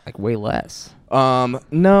 I thought like way less.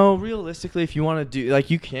 No, realistically, if you want to do, like,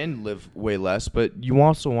 you can live way less, but you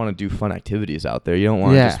also want to do fun activities out there. You don't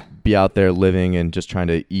want to just be out there living and just trying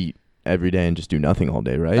to eat every day and just do nothing all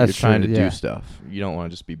day, right? That's You're trying true, to do stuff. You don't want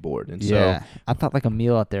to just be bored. And Yeah. so I thought like a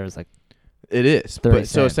meal out there was like it is. 30 But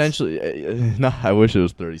so cents. essentially, no, I wish it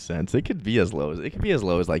was 30 cents. It could be as low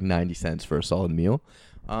as like 90 cents for a solid meal.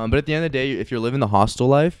 But at the end of the day, if you're living the hostel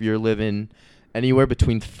life, you're living anywhere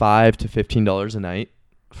between $5 to $15 a night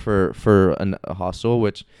for a hostel,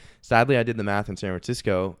 which sadly I did the math in San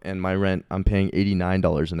Francisco, and my rent, I'm paying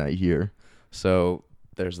 $89 a night here. So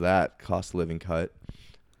there's that cost of living cut.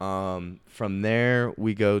 From there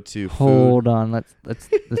we go to Hold food. on, let's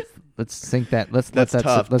sync that. Let's That's let that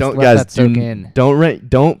tough. let's Don't let guys that soak in.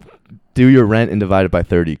 don't do your rent and divide it by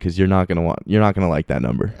 30, because you're not gonna like that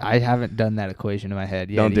number. I haven't done that equation in my head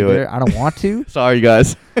yet. Don't do either. it. I don't want to. Sorry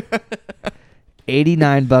guys.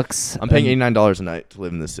 $89. I'm paying $89 a night to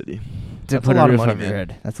live in this city. to That's put a lot a of roof money, over your man.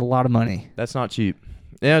 head. That's a lot of money. That's not cheap.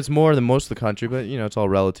 Yeah, it's more than most of the country, but it's all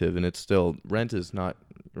relative, and it's still rent's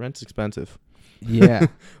expensive. Yeah.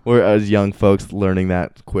 We're as young folks learning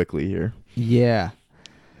that quickly here. Yeah.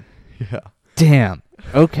 Yeah. Damn.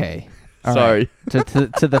 Okay. All Sorry. right.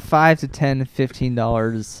 to the $5 to $10,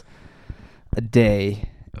 $15 a day.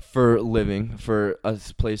 For living, for a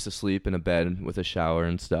place to sleep and a bed with a shower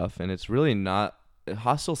and stuff, and it's really not.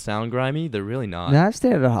 Hostels sound grimy. They're really not. No, I've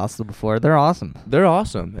stayed at a hostel before. They're awesome. They're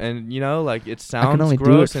awesome, and like it sounds I can only do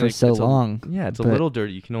gross it and for so it's long. Yeah, it's a but little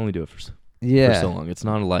dirty. You can only do it for so Yeah. long. It's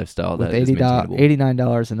not a lifestyle With that is maintainable.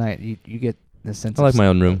 $89 a night, you get the sense I like my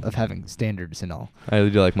own room. of having standards and all. I really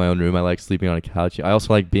do like my own room. I like sleeping on a couch. I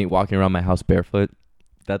also like walking around my house barefoot.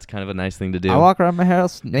 That's kind of a nice thing to do. I walk around my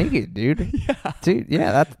house naked, dude. Yeah. Dude,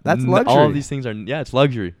 yeah, that's luxury. All of these things are, it's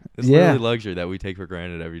luxury. It's Yeah. literally luxury that we take for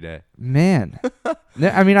granted every day. Man. No,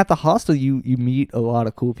 I mean, at the hostel, you meet a lot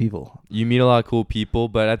of cool people. You meet a lot of cool people,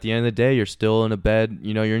 but at the end of the day, you're still in a bed.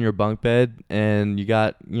 You're in your bunk bed, and you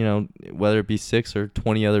got, whether it be 6 or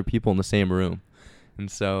 20 other people in the same room. And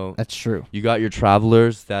so That's true. you got your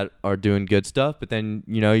travelers that are doing good stuff, but then,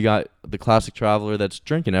 you got the classic traveler that's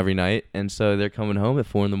drinking every night. And so they're coming home at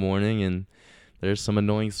 4 a.m, and there's some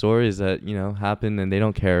annoying stories that, happen, and they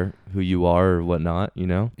don't care who you are or whatnot,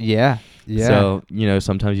 Yeah. Yeah. So,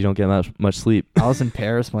 sometimes you don't get much sleep. I was in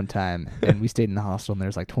Paris one time, and we stayed in the hostel, and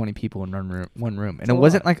there's like 20 people in one room. And That's a it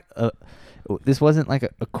wasn't lot. like this wasn't like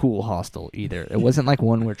a cool hostel either. It wasn't like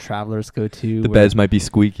one where travelers go to. The where- beds might be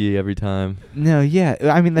squeaky every time. No, yeah.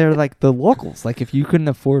 I mean, they're like the locals. Like, if you couldn't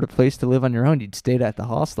afford a place to live on your own, you'd stay at the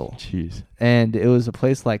hostel. Jeez. And it was a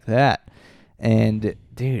place like that. And,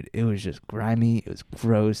 dude, it was just grimy. It was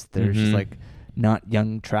gross. There's just, Mhm. like, not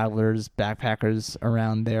young travelers, backpackers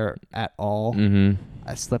around there at all. Mm-hmm.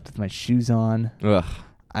 I slept with my shoes on. Ugh.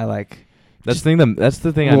 I, like... That's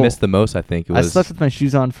the thing I Well, missed the most, I think. It I was slept with my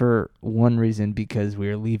shoes on for one reason, because we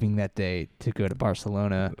were leaving that day to go to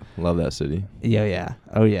Barcelona. Love that city. Yeah.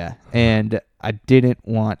 Oh, yeah. And I didn't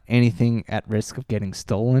want anything at risk of getting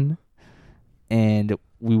stolen. And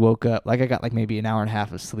we woke up, like, I got like maybe an hour and a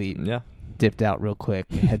half of sleep, Yeah. dipped out real quick,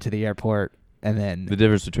 head to the airport, and then... The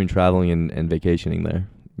difference between traveling and vacationing there.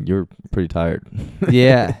 You're pretty tired.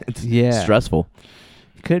 Yeah. It's Yeah. stressful.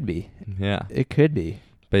 It could be. Yeah. It could be.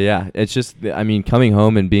 But yeah, it's just, coming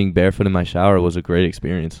home and being barefoot in my shower was a great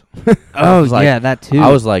experience. Oh, was like- yeah, that too. I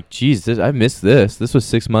was like, geez, I missed this. This was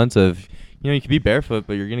 6 months of, you can be barefoot,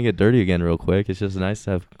 but you're going to get dirty again real quick. It's just nice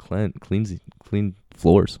to have clean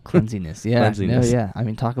floors. Cleansiness. Yeah. Cleansiness. No, yeah. I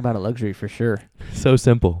mean, talk about a luxury for sure. So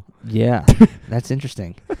simple. Yeah. That's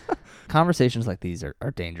interesting. Conversations like these are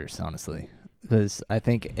dangerous, honestly. Because I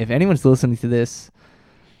think if anyone's listening to this,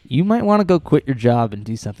 you might want to go quit your job and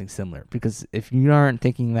do something similar. Because if you aren't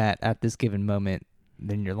thinking that at this given moment,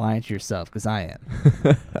 then you're lying to yourself, because I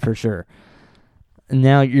am. For sure. And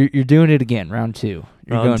now you're doing it again, round 2. You're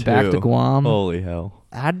Round going back to 2. Guam. Holy hell.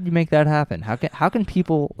 How did you make that happen? How can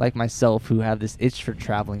people like myself, who have this itch for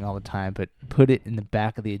traveling all the time, but put it in the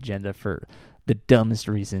back of the agenda for the dumbest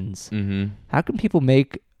reasons, Mm-hmm. how can people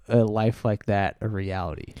make a life like that a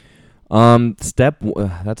reality?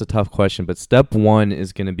 That's a tough question, but step 1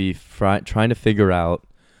 is going to be trying to figure out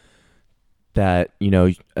that,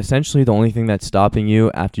 essentially the only thing that's stopping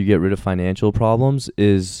you after you get rid of financial problems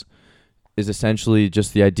is essentially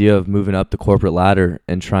just the idea of moving up the corporate ladder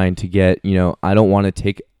and trying to get, I don't want to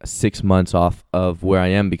take 6 months off of where I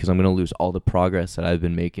am, because I'm going to lose all the progress that I've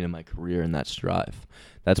been making in my career, and that's drive.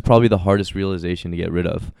 That's probably the hardest realization to get rid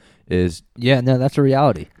of. Yeah, no, that's a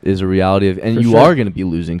reality. Is a reality of, and For you sure. are going to be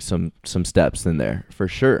losing some steps in there for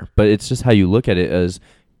sure. But it's just how you look at it as,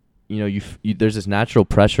 there's this natural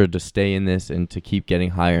pressure to stay in this and to keep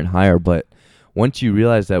getting higher and higher. But once you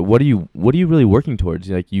realize that, what are you really working towards?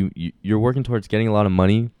 Like you're working towards getting a lot of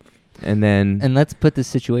money, and let's put this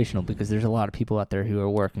situational, because there's a lot of people out there who are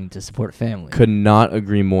working to support family. could not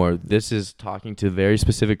agree more. This is talking to a very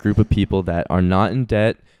specific group of people that are not in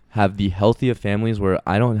debt, have the healthy of families where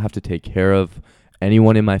I don't have to take care of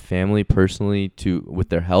anyone in my family personally with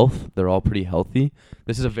their health. They're all pretty healthy.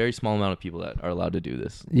 This is a very small amount of people that are alled to do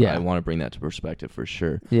this. Yeah. I want to bring that to perspective for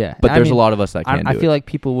sure. Yeah. But there's a lot of us that can't do I it. feel like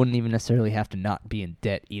people wouldn't even necessarily have to not be in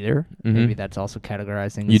debt either. Mhm. Maybe that's also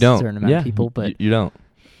categorizing You a don't. certain amount of people. But you don't.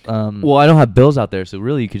 well, I don't have bills out there, so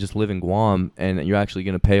really you could just live in Guam and you're actually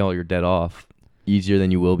going to pay all your debt off easier than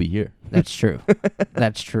you will be here. that's true.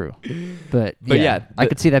 That's true. But yeah, I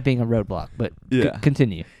could see that being a roadblock. But Yeah.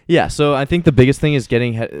 continue. Yeah, so I think the biggest thing is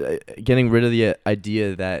getting rid of the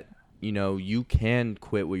idea that you can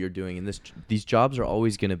quit what you're doing, and these jobs are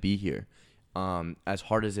always going to be here. As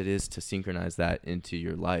hard as it is to synchronize that into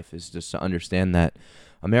your life, is just to understand that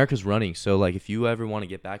America's running. So like, if you ever want to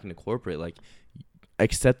get back into corporate, like,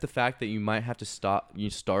 accept the fact that you might have to start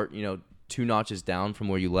 2 notches down from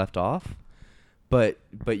where you left off. But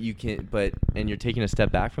you can, and you're taking a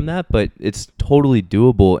step back from that, but it's totally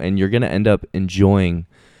doable, and you're going to end up enjoying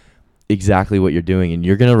exactly what you're doing, and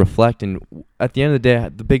you're going to reflect. And at the end of the day,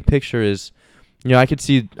 the big picture is, I could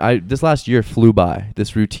see this last year flew by.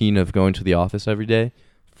 This routine of going to the office every day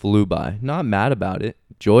flew by. Not mad about it.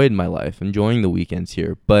 Enjoyed my life, enjoying the weekends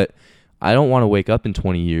here. But I don't want to wake up in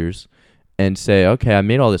 20 years and say, okay, I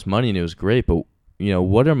made all this money and it was great, but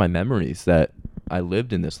what are my memories that I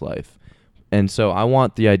lived in this life? And so I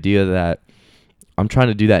want the idea that I'm trying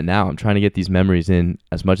to do that now. I'm trying to get these memories in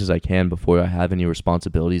as much as I can before I have any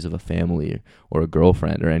responsibilities of a family or a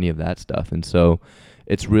girlfriend or any of that stuff. And so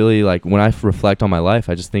it's really like, when I reflect on my life,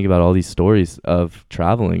 I just think about all these stories of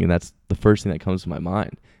traveling, and that's the first thing that comes to my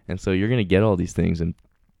mind. And so you're going to get all these things, and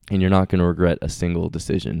you're not going to regret a single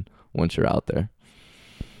decision once you're out there.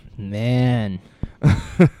 Man.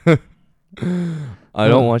 I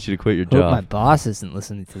don't want you to quit your Hope job. my boss isn't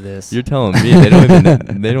listening to this. You're telling me they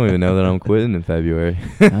don't even know that I'm quitting in February.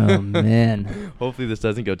 Oh, man. Hopefully this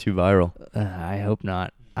doesn't go too viral. I hope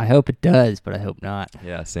not. I hope it does, but I hope not.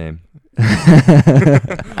 Yeah, same.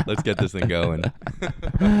 Let's get this thing going.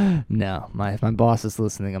 No, if my boss is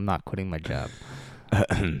listening, I'm not quitting my job.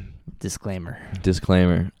 Disclaimer.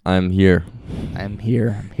 Disclaimer. I'm here. I'm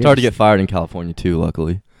here. It's hard to get fired in California too,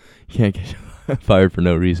 luckily. You can't get fired for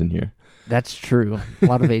no reason here. That's true. A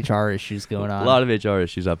lot of HR issues going on. A lot of HR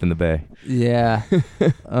issues up in the Bay. Yeah.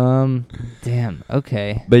 Damn.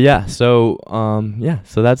 Okay. But yeah, so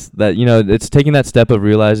that's that. It's taking that step of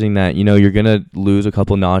realizing that you're gonna lose a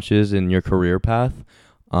couple notches in your career path.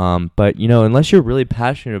 But unless you're really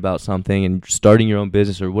passionate about something and starting your own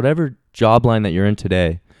business or whatever job line that you're in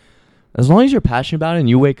today, as long as you're passionate about it and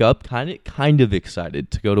you wake up kind of excited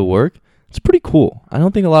to go to work, it's pretty cool. I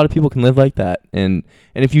don't think a lot of people can live like that. And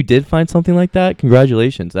if you did find something like that,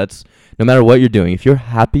 congratulations. That's no matter what you're doing. If you're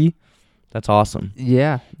happy, that's awesome.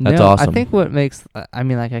 Yeah. That's awesome. I think what makes,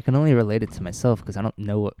 I can only relate it to myself because I don't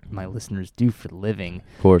know what my listeners do for a living.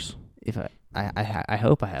 Of course. If I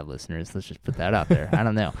hope I have listeners. Let's just put that out there. I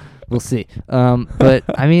don't know. We'll see. But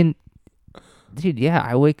dude, yeah,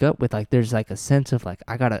 I wake up with there's a sense of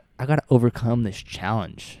I gotta overcome this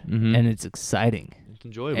challenge, and it's exciting. It's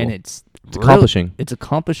enjoyable. And it's accomplishing. It's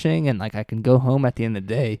accomplishing, and I can go home at the end of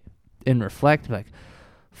the day and reflect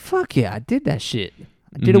fuck yeah, I did that shit.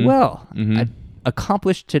 I did it well. I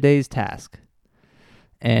accomplished today's task.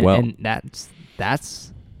 And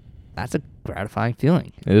that's a gratifying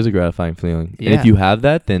feeling. It is a gratifying feeling. Yeah. And if you have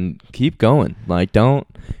that, then keep going.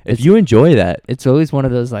 If you enjoy that. It's always one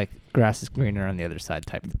of those grass is greener on the other side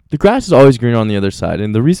type. The grass is always greener on the other side.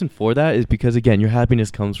 And the reason for that is because, again, your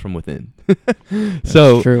happiness comes from within.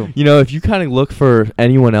 So, true. If you kind of look for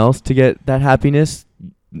anyone else to get that happiness,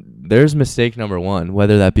 there's mistake number one,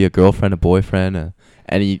 whether that be a girlfriend, a boyfriend,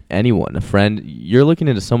 anyone, a friend. You're looking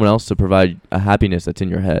into someone else to provide a happiness that's in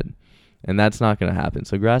your head. And that's not going to happen.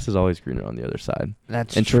 So grass is always greener on the other side.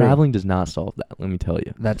 That's and true. Traveling does not solve that, let me tell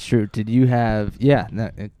you. That's true. Did you have,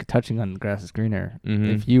 touching on grass is greener,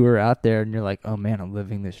 if you were out there and you're like, oh man, I'm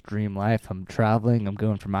living this dream life. I'm traveling. I'm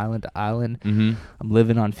going from island to island. I'm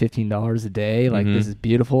living on $15 a day. This is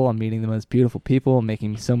beautiful. I'm meeting the most beautiful people. I'm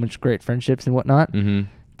making so much great friendships and whatnot.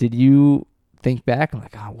 Did you think back and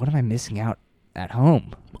what am I missing out at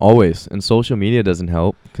home? Always. And social media doesn't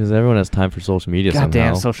help because everyone has time for social media somehow.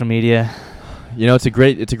 Goddamn social media. It's a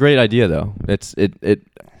great idea though. It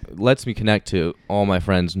lets me connect to all my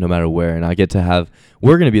friends no matter where, and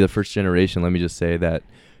we're going to be the first generation, let me just say that,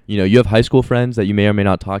 you have high school friends that you may or may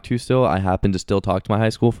not talk to still. I happen to still talk to my high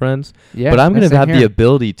school friends. Yeah, but I'm going to have here. the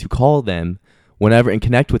ability to call them whenever and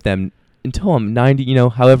connect with them until I'm 90,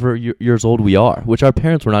 however years old we are, which our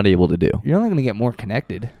parents were not able to do. You're only going to get more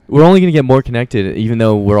connected. We're only going to get more connected, even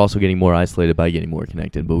though we're also getting more isolated by getting more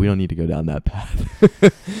connected, but we don't need to go down that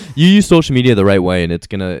path. You use social media the right way,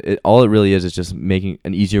 and all it really is just making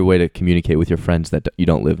an easier way to communicate with your friends that you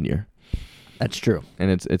don't live near. That's true.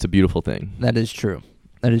 And it's a beautiful thing. That is true.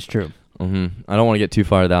 That is true. Mm-hmm. I don't want to get too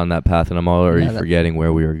far down that path, and I'm already forgetting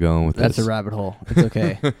where we were going with this. That's a rabbit hole. It's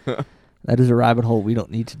okay. That is a rabbit hole we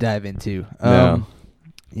don't need to dive into. No.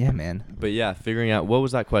 Yeah, man. But yeah, figuring out, what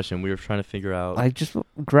was that question? We were trying to figure out.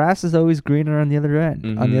 Grass is always greener on the other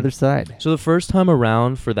end, on the other side. So the first time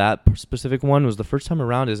around for that specific one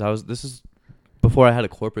this is before I had a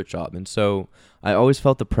corporate job. And so I always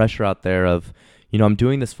felt the pressure out there of, I'm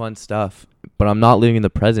doing this fun stuff, but I'm not living in the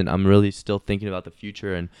present. I'm really still thinking about the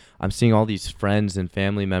future, and I'm seeing all these friends and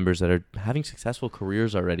family members that are having successful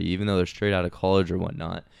careers already, even though they're straight out of college or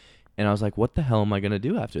whatnot. And I was like, what the hell am I going to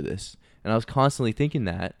do after this? And I was constantly thinking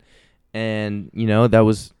that. And, that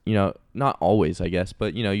was, not always, I guess,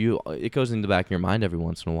 but, it goes in the back of your mind every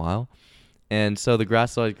once in a while. And so the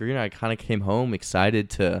grass is always greener. I kind of came home excited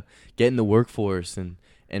to get in the workforce and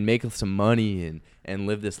make some money and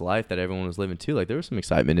live this life that everyone was living too. Like, there was some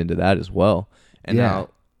excitement into that as well. And now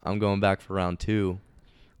I'm going back for round 2.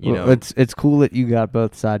 It's cool that you got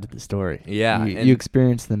both sides of the story. Yeah. You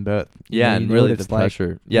experienced them both. Yeah, and really the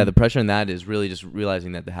pressure. Yeah, the pressure in that is really just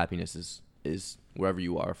realizing that the happiness is wherever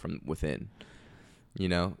you are from within.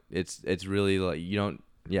 It's really like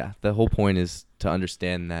the whole point is to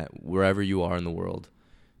understand that wherever you are in the world,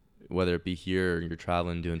 whether it be here or you're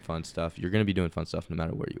traveling, doing fun stuff, you're going to be doing fun stuff no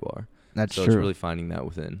matter where you are. That's true. So it's really finding that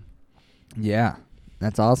within. Yeah,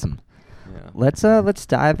 that's awesome. Yeah. Let's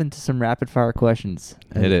dive into some rapid fire questions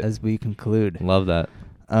as we conclude. Love that.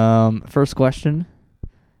 First question: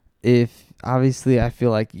 if obviously I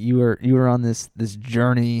feel like you were on this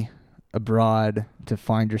journey abroad to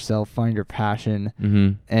find yourself, find your passion,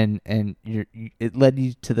 and it led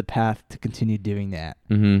you to the path to continue doing that.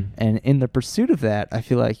 And in the pursuit of that, I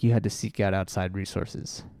feel like you had to seek out outside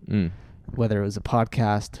resources, whether it was a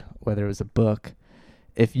podcast, whether it was a book.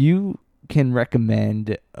 If you can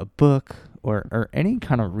recommend a book or any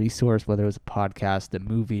kind of resource, whether it was a podcast, a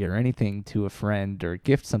movie, or anything to a friend, or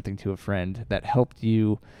gift something to a friend that helped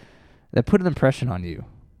you, that put an impression on you,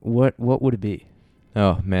 what would it be?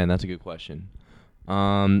 Oh man, that's a good question.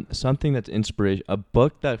 Something that's inspiration. A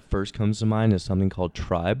book that first comes to mind is something called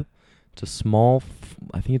Tribe. It's a small,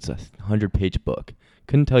 I think it's a 100-page book.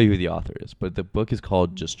 Couldn't tell you who the author is, but the book is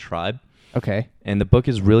called just Tribe. Okay. And the book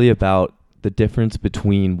is really about the difference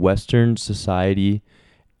between Western society.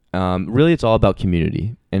 Really, it's all about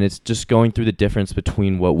community, and it's just going through the difference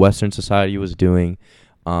between what Western society was doing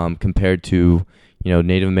compared to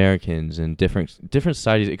Native Americans and different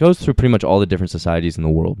societies. It goes through pretty much all the different societies in the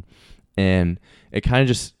world, and it kind of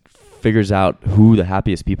just figures out who the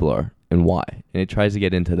happiest people are and why, and it tries to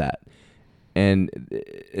get into that. And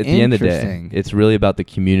at the end of the day, it's really about the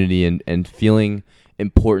community and feeling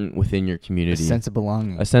important within your community. A sense of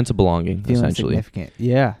belonging, feeling essentially significant.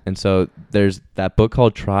 Yeah. And so there's that book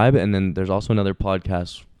called Tribe, and then there's also another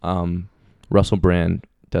podcast. Russell Brand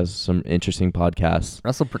does some interesting podcasts.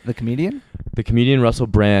 The comedian? The comedian Russell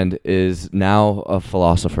Brand is now a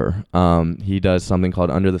philosopher. He does something called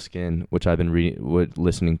Under the Skin, which I've been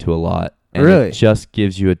listening to a lot. And really? It just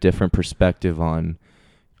gives you a different perspective on,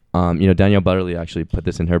 Danielle Butterly actually put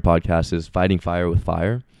this in her podcast, is fighting fire with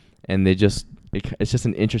fire. And it's just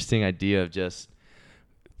an interesting idea of just,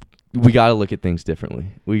 we got to look at things differently.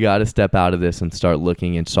 We got to step out of this and start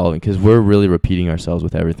looking and solving, because we're really repeating ourselves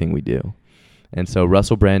with everything we do. And so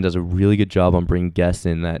Russell Brand does a really good job on bringing guests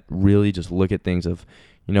in that really just look at things of,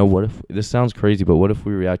 what if, this sounds crazy, but what if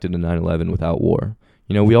we reacted to 9/11 without war?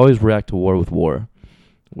 We always react to war with war,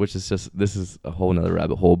 which is just, this is a whole nother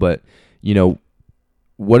rabbit hole. But,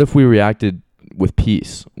 what if we reacted with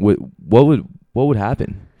peace? What would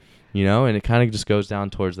happen? And it kind of just goes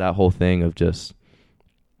down towards that whole thing of just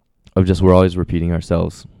we're always repeating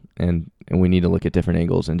ourselves, and we need to look at different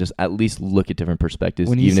angles and just at least look at different perspectives,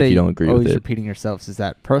 even if you don't agree with it. Always repeating yourselves, is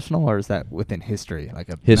that personal or is that within history, like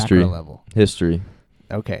a macro level? History.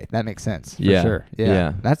 Okay, that makes sense. For Yeah. sure.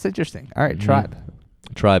 Yeah. That's interesting. All right, Tribe.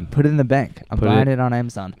 Put it in the bank. I'm buying it on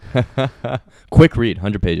Amazon. Quick read,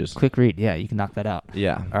 100 pages. Quick read. Yeah, you can knock that out.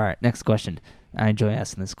 Yeah. All right, next question. I enjoy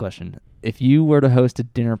asking this question. If you were to host a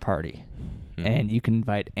dinner party and you can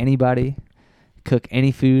invite anybody cook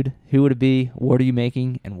any food, who would it be? What are you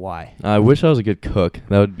making, and why? I wish I was a good cook.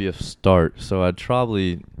 That would be a start. So I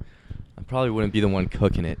probably wouldn't be the one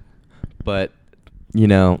cooking it. But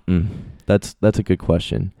that's a good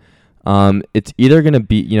question. It's either gonna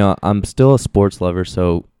be, I'm still a sports lover,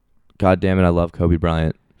 so God damn it, I love Kobe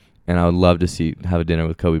Bryant, and I would love to have a dinner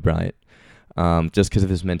with Kobe Bryant, just because of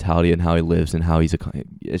his mentality and how he lives and how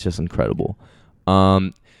it's just incredible.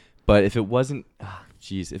 But if it wasn't,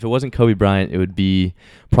 Kobe Bryant, it would be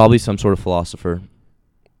probably some sort of philosopher,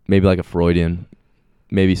 maybe like a Freudian,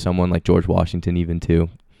 maybe someone like George Washington even too.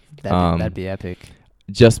 That'd be epic.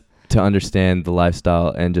 Just to understand the lifestyle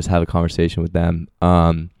and just have a conversation with them.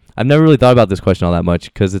 I've never really thought about this question all that much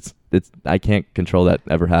because it's I can't control that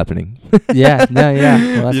ever happening. Yeah.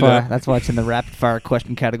 Well, that's why it's in the rapid fire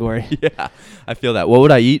question category. Yeah, I feel that. What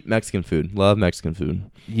would I eat? Mexican food. Love Mexican food.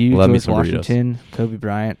 Love George Washington, burritos. Kobe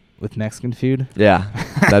Bryant with Mexican food. Yeah,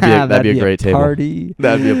 that'd be a great party. Table.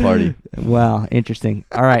 That'd be a party. Wow, interesting.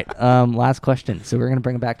 All right, last question. So we're gonna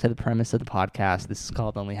bring it back to the premise of the podcast. This is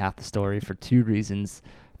called Only Half the Story for 2 reasons.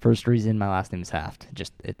 First reason, my last name is Haft.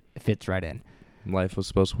 Just it fits right in. Life was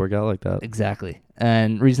supposed to work out like that. Exactly.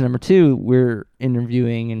 And reason number 2, we're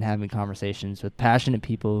interviewing and having conversations with passionate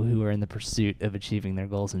people who are in the pursuit of achieving their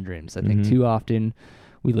goals and dreams. I think too often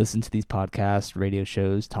we listen to these podcasts, radio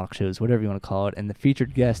shows, talk shows, whatever you want to call it, and the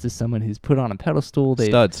featured guest is someone who's put on a pedestal.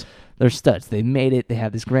 They're studs. They made it. They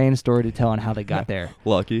have this grand story to tell on how they got there.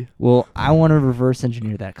 Lucky. Well, I want to reverse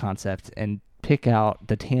engineer that concept and pick out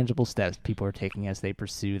the tangible steps people are taking as they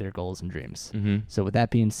pursue their goals and dreams. So with that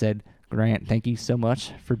being said, Grant, thank you so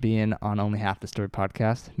much for being on Only Half the Story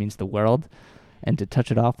podcast. It means the world. And to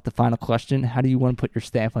touch it off with the final question, how do you want to put your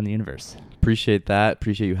stamp on the universe? Appreciate that.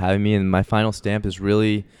 Appreciate you having me. And my final stamp is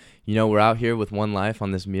really, we're out here with one life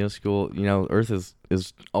on this middle school. Earth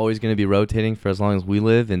is always going to be rotating for as long as we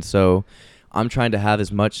live. And so I'm trying to have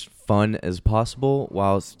as much fun as possible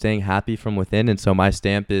while staying happy from within. And so my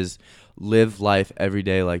stamp is live life every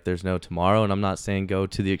day like there's no tomorrow. And I'm not saying go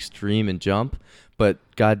to the extreme and jump, but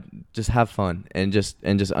God, just have fun and just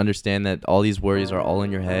understand that all these worries are all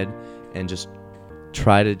in your head, and just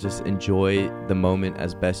try to just enjoy the moment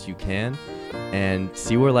as best you can and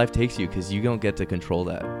see where life takes you, because you don't get to control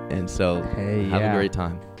that. And so have a great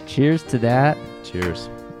time. Cheers to that.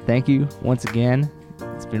 Cheers. Thank you once again.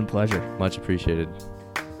 It's been a pleasure. Much appreciated.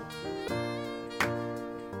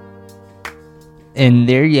 And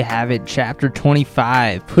there you have it, chapter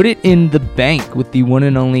 25. Put it in the bank with the one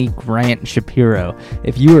and only Grant Shapiro.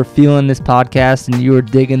 If you are feeling this podcast and you are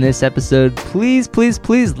digging this episode, please, please,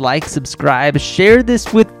 please like, subscribe, share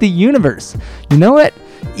this with the universe. You know what?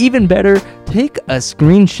 Even better, take a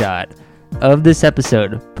screenshot of this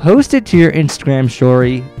episode, post it to your Instagram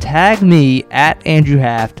story, tag me at Andrew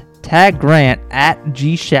Haft, tag Grant at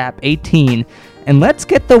gshap18, and let's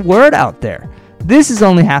get the word out there. This is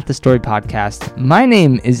Only Half the Story podcast. My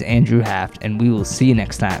name is Andrew Haft, and we will see you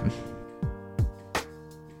next time.